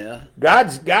that. Yeah.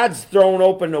 God's thrown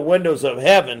open the windows of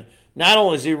heaven. Not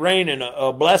only is he raining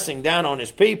a blessing down on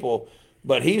his people,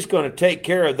 but he's going to take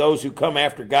care of those who come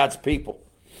after God's people.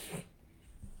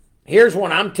 Here's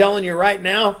what I'm telling you right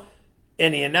now.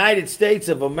 In the United States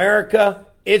of America,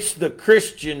 it's the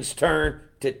Christians' turn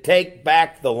to take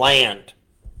back the land.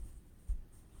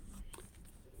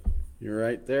 You're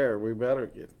right there. We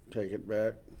better take it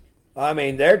back. I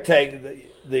mean, the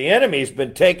enemy's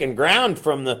been taking ground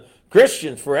from the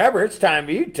Christians forever. It's time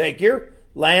for you to take your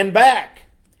land back.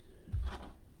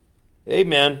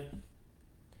 Amen.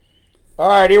 All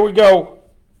right, here we go.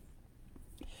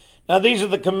 Now, these are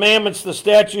the commandments, the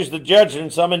statutes, the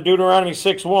judgments. I'm in Deuteronomy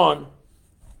 6:1,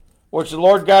 which the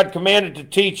Lord God commanded to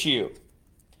teach you.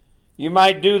 You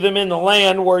might do them in the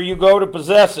land where you go to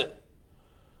possess it.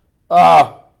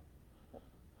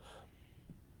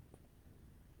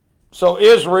 So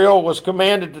Israel was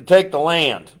commanded to take the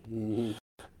land. Mm-hmm.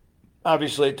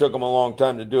 Obviously, it took them a long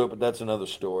time to do it, but that's another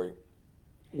story.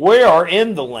 We are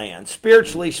in the land.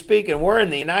 Spiritually speaking, we're in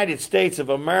the United States of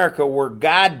America where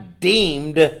God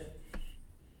deemed the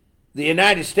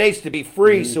United States to be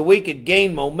free so we could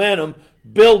gain momentum,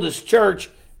 build his church,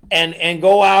 and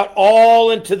go out all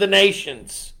into the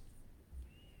nations.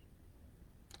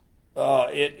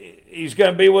 He's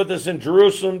going to be with us in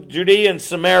Jerusalem, Judea, and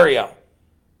Samaria.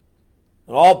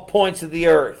 On all points of the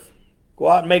earth. Go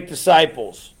out and make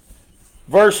disciples.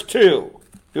 Verse 2,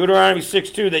 Deuteronomy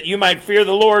 6:2, that you might fear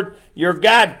the Lord your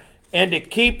God and to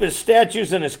keep his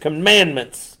statutes and his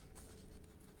commandments.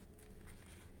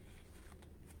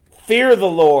 Fear the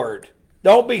Lord.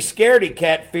 Don't be scaredy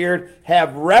cat feared.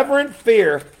 Have reverent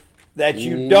fear that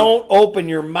you don't open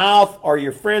your mouth or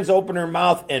your friends open their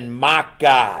mouth and mock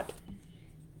God.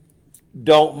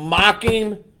 Don't mock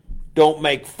him. Don't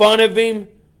make fun of him.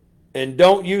 And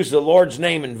don't use the Lord's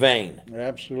name in vain.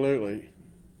 Absolutely.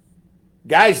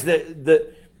 Guys,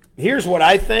 here's what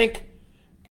I think.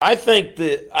 I think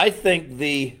the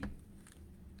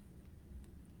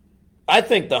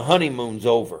honeymoon's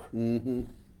over. Mm-hmm.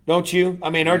 Don't you? I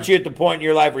mean, aren't you at the point in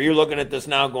your life where you're looking at this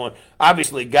now going,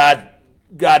 obviously God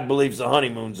believes the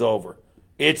honeymoon's over.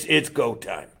 It's go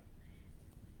time.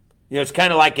 You know, it's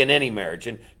kind of like in any marriage.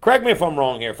 And correct me if I'm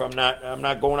wrong here, if I'm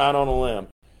not going out on a limb.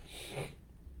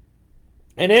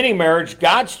 In any marriage,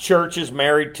 God's church is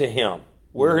married to him.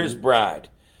 We're his bride.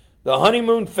 The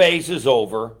honeymoon phase is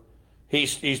over.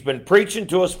 He's been preaching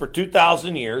to us for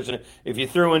 2,000 years, and if you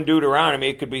threw in Deuteronomy,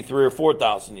 it could be 3,000 or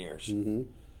 4,000 years. Mm-hmm.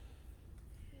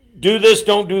 Do this,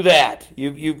 don't do that.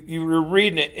 You were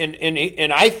reading it,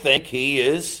 and I think he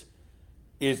is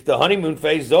the honeymoon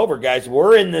phase is over, guys.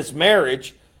 We're in this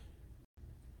marriage.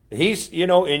 He's,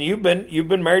 and you've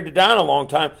been married to Don a long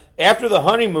time. After the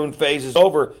honeymoon phase is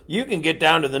over, you can get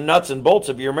down to the nuts and bolts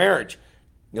of your marriage.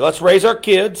 Let's raise our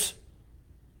kids.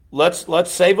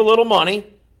 Let's save a little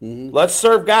money. Mm-hmm. Let's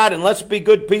serve God, and let's be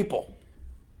good people.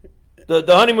 The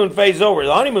honeymoon phase is over.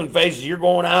 The honeymoon phase is you're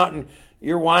going out and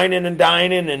you're whining and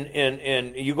dining,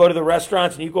 and you go to the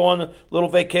restaurants and you go on the little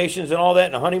vacations and all that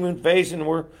in the honeymoon phase, and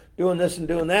we're doing this and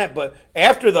doing that. But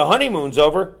after the honeymoon's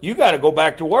over, you got to go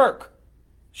back to work.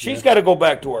 She's got to go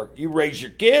back to work. You raise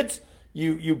your kids.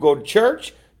 You go to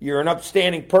church. You're an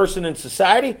upstanding person in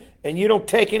society, and you don't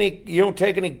take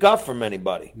any guff from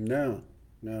anybody. No,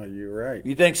 you're right.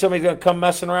 You think somebody's going to come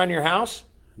messing around your house?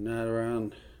 Not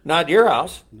around. Not your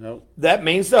house. Nope. That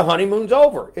means the honeymoon's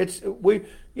over.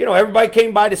 Everybody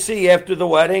came by to see you after the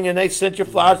wedding, and they sent you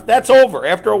flowers. That's over.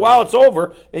 After a while, it's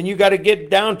over, and you got to get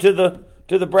down to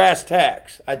the brass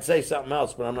tacks. I'd say something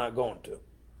else, but I'm not going to.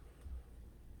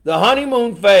 The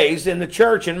honeymoon phase in the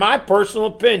church, in my personal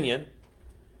opinion,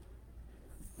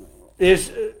 is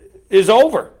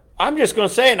over. I'm just going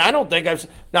to say, and I don't think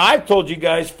I've told you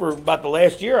guys for about the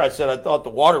last year, I said I thought the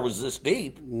water was this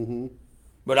deep. Mm-hmm.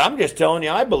 But I'm just telling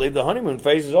you, I believe the honeymoon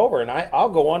phase is over, and I'll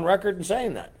go on record in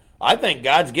saying that. I think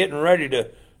God's getting ready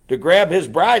to grab his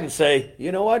bride and say,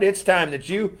 you know what, it's time that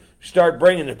you start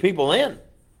bringing the people in.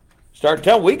 Start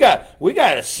telling, we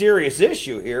got a serious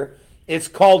issue here. It's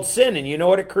called sin, and you know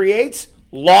what it creates?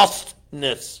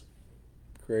 Lostness.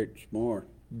 Creates more.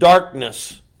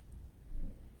 Darkness.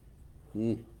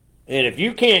 And if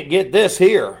you can't get this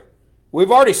here,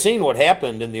 we've already seen what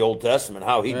happened in the Old Testament,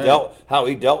 how he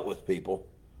dealt with people.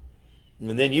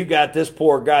 And then you got this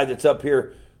poor guy that's up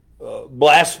here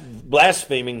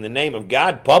blaspheming the name of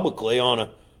God publicly on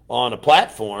a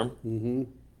platform. Mm-hmm.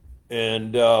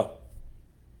 And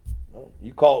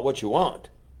you call it what you want,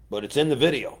 but it's in the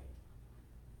video.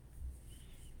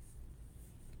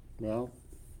 Well,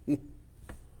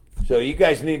 so you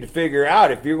guys need to figure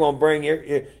out if you're going to bring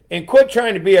and quit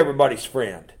trying to be everybody's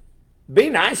friend. Be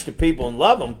nice to people and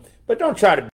love them, but don't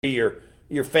try to be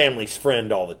your family's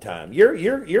friend all the time.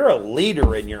 You're a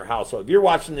leader in your household. If you're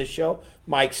watching this show,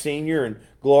 Mike Sr. and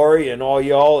Glory and all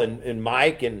y'all and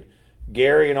Mike and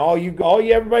Gary and all you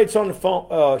everybody that's on the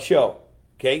phone show,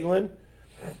 Caitlin,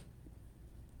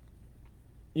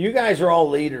 you guys are all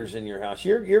leaders in your house.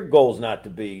 Your goal is not to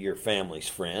be your family's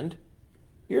friend.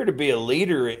 You're to be a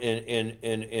leader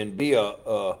and be a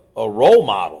role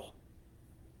model.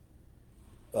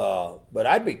 But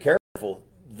I'd be careful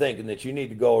thinking that you need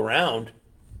to go around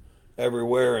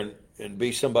everywhere and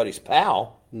be somebody's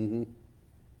pal. Mm-hmm.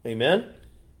 Amen?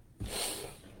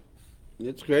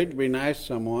 It's great to be nice to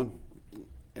someone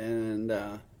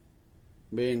and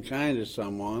being kind to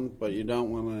someone, but you don't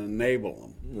want to enable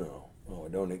them. No,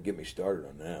 don't get me started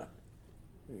on that.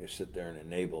 You sit there and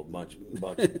enable a bunch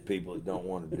of people that don't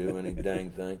want to do any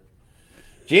dang thing.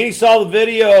 Jeannie saw the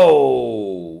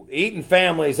video. Eaton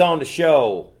family's on the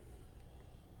show.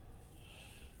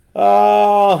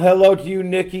 Oh, hello to you,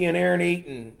 Nikki and Aaron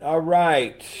Eaton. All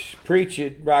right. Preach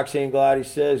it, Roxanne Glady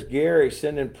says. Gary,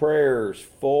 sending prayers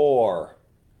for.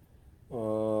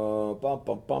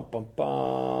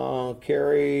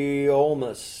 Carrie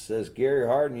Olmus says, Gary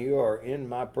Harden, you are in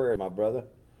my prayers, my brother.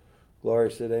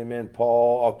 Gloria said, amen.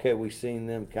 Paul, okay, we've seen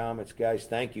them comments, guys.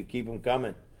 Thank you. Keep them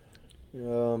coming.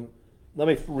 Let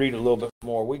me read a little bit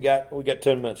more. We got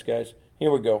 10 minutes, guys. Here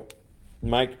we go.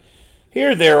 Mike,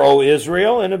 hear there, O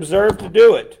Israel, and observe to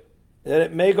do it, that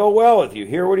it may go well with you.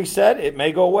 Hear what he said? It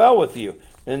may go well with you,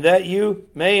 and that you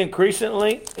may increase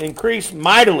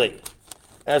mightily,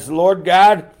 as the Lord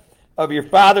God of your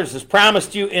fathers has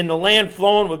promised you in the land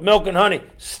flowing with milk and honey.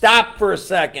 Stop for a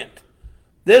second.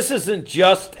 This isn't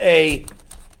just a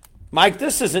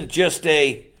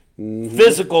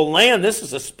physical land. This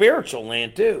is a spiritual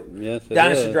land, too. Yes, it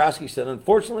Donna is. Sidrowski said,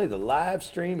 unfortunately, the live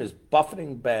stream is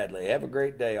buffeting badly. Have a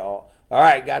great day, all. All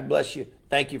right, God bless you.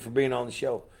 Thank you for being on the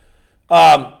show.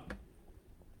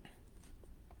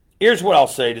 Here's what I'll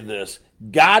say to this.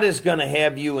 God is going to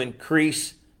have you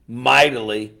increase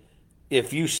mightily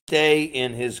if you stay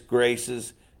in his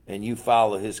graces and you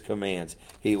follow his commands.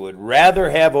 He would rather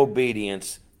have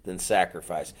obedience than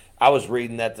sacrifice. I was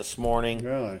reading that this morning.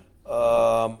 Really?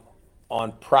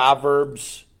 On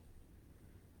Proverbs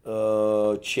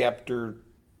chapter,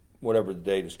 whatever the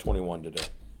date is, 21 today.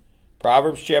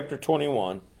 Proverbs chapter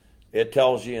 21, it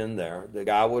tells you in there that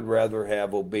God would rather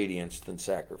have obedience than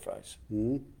sacrifice.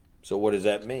 Mm-hmm. So what does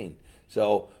that mean?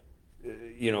 So,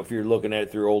 if you're looking at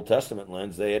it through Old Testament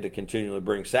lens, they had to continually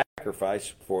bring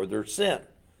sacrifice for their sin.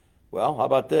 Well, how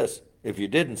about this? If you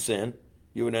didn't sin,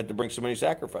 you wouldn't have to bring so many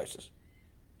sacrifices.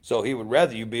 So he would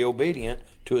rather you be obedient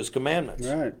to his commandments.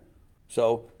 Right.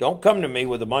 So don't come to me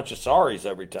with a bunch of sorries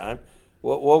every time.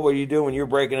 What will you do when you're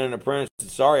breaking into print?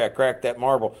 Sorry, I cracked that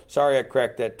marble. Sorry, I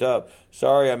cracked that tub.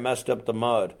 Sorry, I messed up the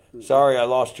mud. Sorry, I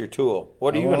lost your tool.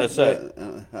 What are you going to say?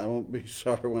 I won't be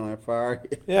sorry when I fire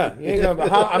you. Yeah, you ain't gonna,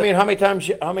 how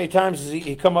many times does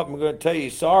he come up and going to tell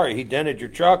you sorry? He dented your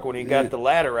truck when he got the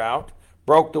ladder out,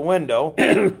 broke the window,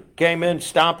 came in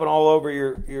stomping all over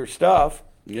your stuff.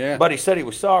 Yeah. But he said he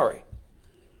was sorry.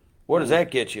 What does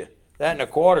that get you? That and a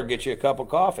quarter gets you a cup of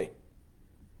coffee.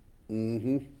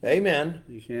 Mm-hmm. Amen.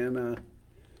 You can.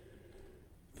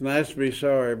 It's nice to be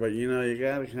sorry, but you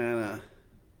got to kind of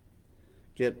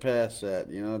get past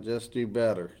that. Just do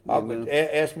better.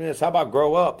 Ask me this: how about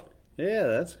grow up? Yeah,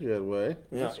 that's a good way.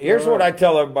 Here's what I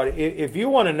tell everybody: if you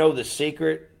want to know the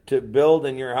secret to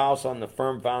building your house on the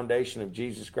firm foundation of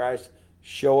Jesus Christ,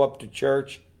 show up to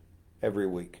church every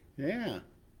week. Yeah.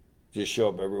 Just show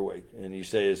up every week, and you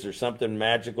say, "Is there something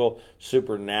magical,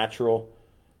 supernatural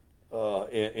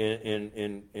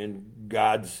in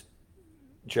God's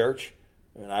church?"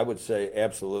 And I would say,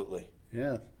 absolutely.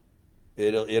 Yeah.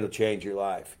 It'll change your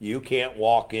life. You can't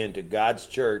walk into God's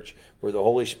church where the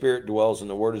Holy Spirit dwells and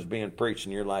the Word is being preached,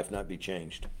 and your life not be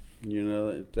changed.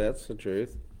 That's the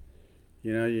truth.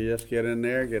 You just get in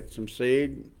there, get some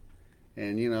seed,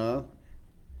 and you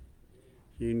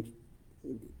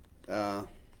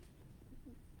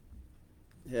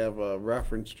have a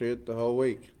reference to it the whole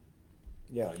week.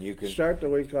 Yeah, you can Start the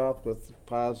week off with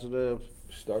positive.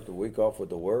 start the week off with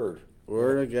the Word.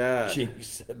 Word of God. She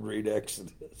said, read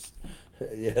Exodus.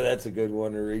 Yeah, that's a good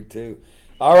one to read too.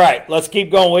 All right, let's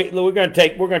keep going. We're going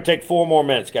to take 4 more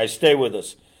minutes, guys. Stay with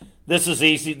us. This is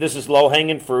easy. This is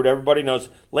low-hanging fruit. Everybody knows.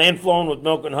 Land flowing with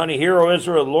milk and honey. Hear, O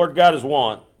Israel, the Lord God is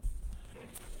one.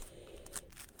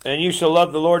 And you shall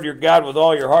love the Lord your God with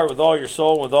all your heart, with all your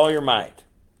soul, and with all your might.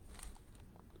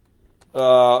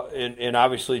 And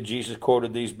obviously Jesus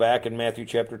quoted these back in Matthew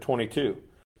chapter 22.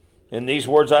 And these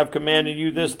words I've commanded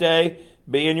you this day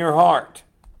be in your heart.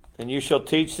 and you shall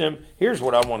teach them. Here's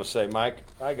what I want to say, Mike.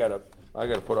 I gotta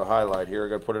put a highlight here. I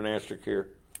gotta put an asterisk here.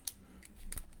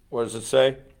 What does it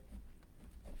say?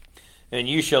 And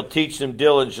you shall teach them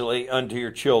diligently unto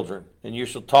your children, and you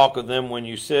shall talk of them when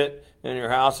you sit in your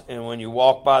house, and when you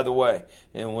walk by the way,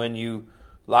 and when you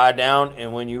lie down,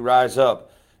 and when you rise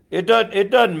up. It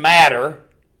doesn't matter.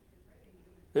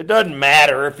 It doesn't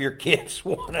matter if your kids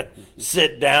want to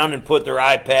sit down and put their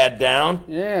iPad down.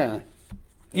 Yeah.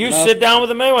 You sit down with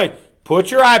them anyway. Put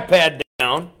your iPad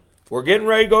down. We're getting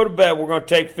ready to go to bed. We're going to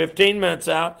take 15 minutes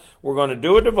out. We're going to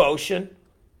do a devotion.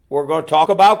 We're going to talk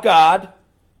about God.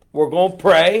 We're going to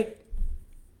pray.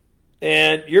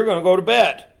 And you're going to go to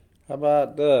bed. How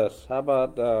about this? How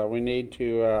about we need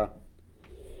to,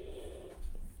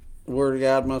 the Word of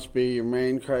God must be your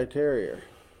main criteria.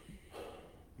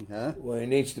 Huh? Well, it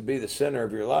needs to be the center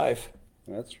of your life.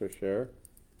 That's for sure.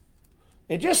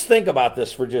 And just think about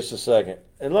this for just a second.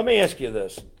 And let me ask you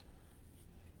this.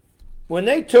 When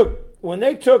they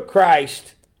took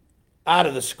Christ out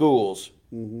of the schools,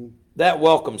 that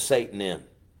welcomed Satan in.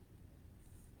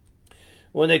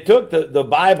 When they took the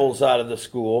Bibles out of the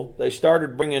school, they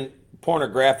started bringing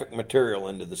pornographic material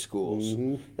into the schools.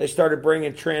 They started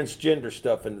bringing transgender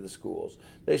stuff into the schools.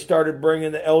 They started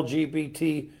bringing the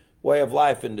LGBT way of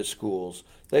life into schools.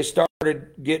 They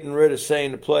started getting rid of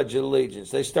saying the Pledge of Allegiance.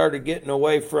 They started getting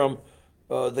away from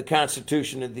the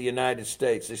Constitution of the United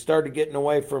States. They started getting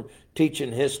away from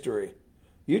teaching history.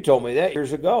 You told me that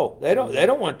years ago. They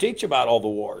don't want to teach about all the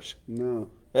wars. No.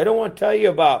 They don't want to tell you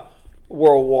about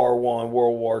World War I,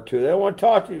 World War II. They don't want to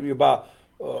talk to you about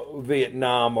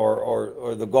Vietnam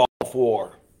or the Gulf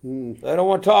War. They don't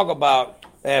want to talk about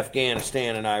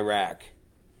Afghanistan and Iraq.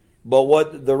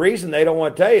 But the reason they don't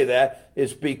want to tell you that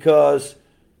is because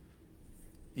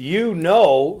you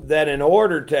know that in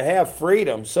order to have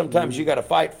freedom, sometimes you got to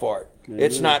fight for it.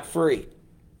 It's not free.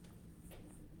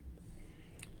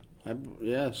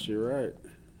 Yes, you're right.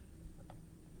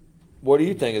 What do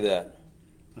you think of that?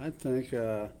 I think.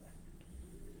 I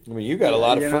mean, you got a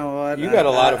lot of. You know what? You got a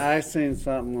lot of. I seen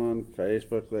something on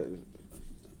Facebook that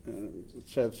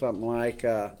said something like,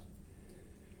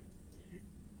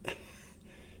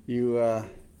 "You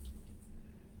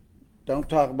don't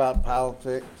talk about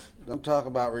politics. Don't talk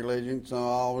about religion. So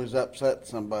always upset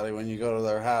somebody when you go to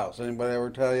their house." Anybody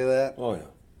ever tell you that? Oh yeah.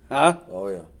 Huh? Oh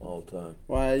yeah, all the time.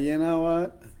 Well, you know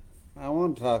what? I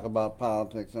want to talk about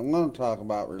politics. I want to talk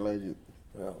about religion.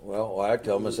 Well, I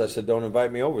tell them, I said, don't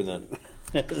invite me over then.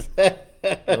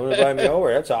 Don't invite me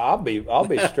over. That's I'll be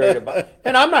straight about.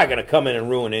 And I'm not going to come in and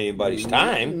ruin anybody's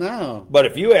time. No. But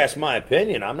if you ask my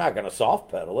opinion, I'm not going to soft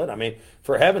pedal it. I mean,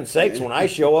 for heaven's sakes, when I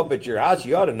show up at your house,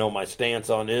 you ought to know my stance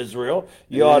on Israel.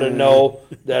 You ought to know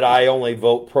that I only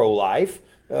vote pro-life.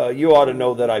 You ought to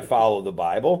know that I follow the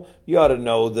Bible. You ought to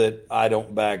know that I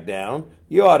don't back down.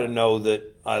 You ought to know that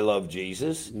I love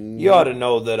Jesus. You ought to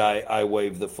know that I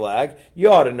wave the flag. You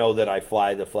ought to know that I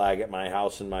fly the flag at my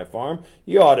house and my farm.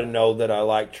 You ought to know that I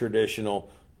like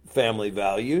traditional family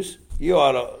values. You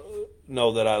ought to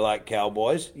know that I like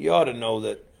cowboys. You ought to know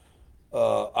that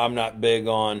I'm not big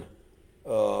on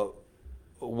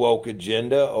woke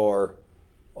agenda or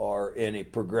any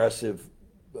progressive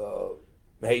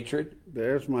hatred.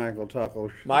 There's Michael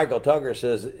Tucker. Michael Tucker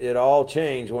says, it all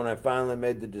changed when I finally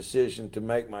made the decision to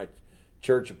make my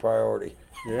church a priority.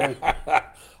 Yeah.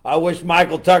 I wish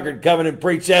Michael Tucker would come in and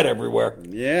preach that everywhere.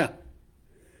 Yeah.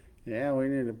 Yeah, we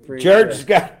need to preach. Church's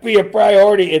got to be a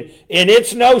priority, and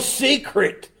it's no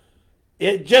secret.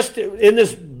 It just in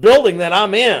this building that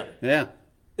I'm in. Yeah.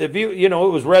 If it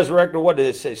was resurrected, what did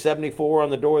it say, 74 on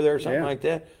the door there or something like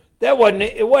that? It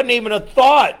wasn't even a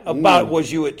thought about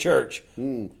was you at church.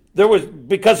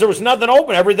 Because there was nothing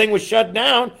open. Everything was shut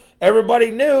down.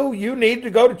 Everybody knew you needed to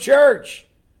go to church.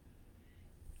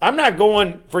 I'm not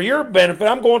going for your benefit.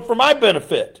 I'm going for my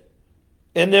benefit.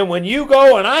 And then when you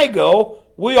go and I go,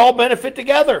 we all benefit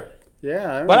together.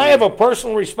 Yeah. But I have a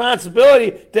personal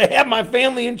responsibility to have my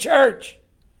family in church.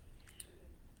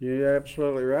 You're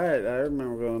absolutely right. I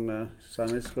remember going to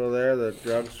Sunday school there. The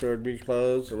drugstore would be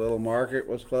closed. The little market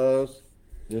was closed.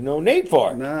 There's no need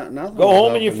for it. Nothing. Go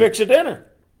home and you fix a dinner.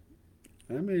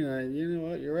 I mean, you know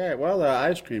what? You're right. Well, the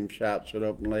ice cream shops would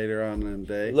open later on in the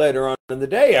day. Later on in the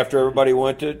day after everybody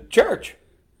went to church.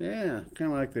 Yeah,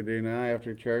 kind of like they do now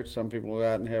after church. Some people go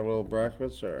out and have a little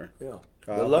breakfast or coffee.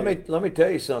 But let me tell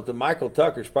you something. Michael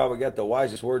Tucker's probably got the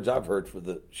wisest words I've heard for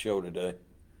the show today.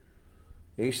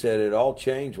 He said it all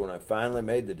changed when I finally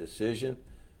made the decision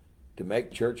to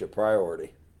make church a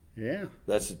priority. Yeah.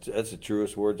 That's the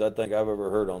truest words I think I've ever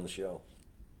heard on the show.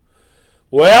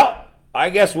 Well, I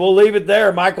guess we'll leave it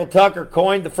there. Michael Tucker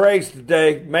coined the phrase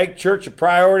today, make church a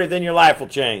priority, then your life will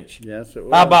change. Yes, it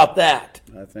will. How about that?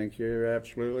 I think you're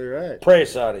absolutely right. Pray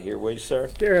us out of here, will you, sir?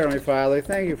 Dear Heavenly Father,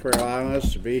 thank you for allowing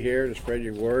us to be here to spread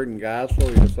your word and gospel.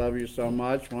 We just love you so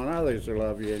much. We want others to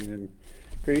love you and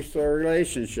increase their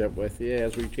relationship with you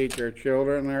as we teach our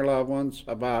children and our loved ones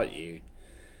about you.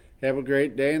 Have a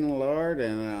great day in the Lord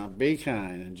and be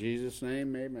kind. In Jesus'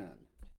 name, amen.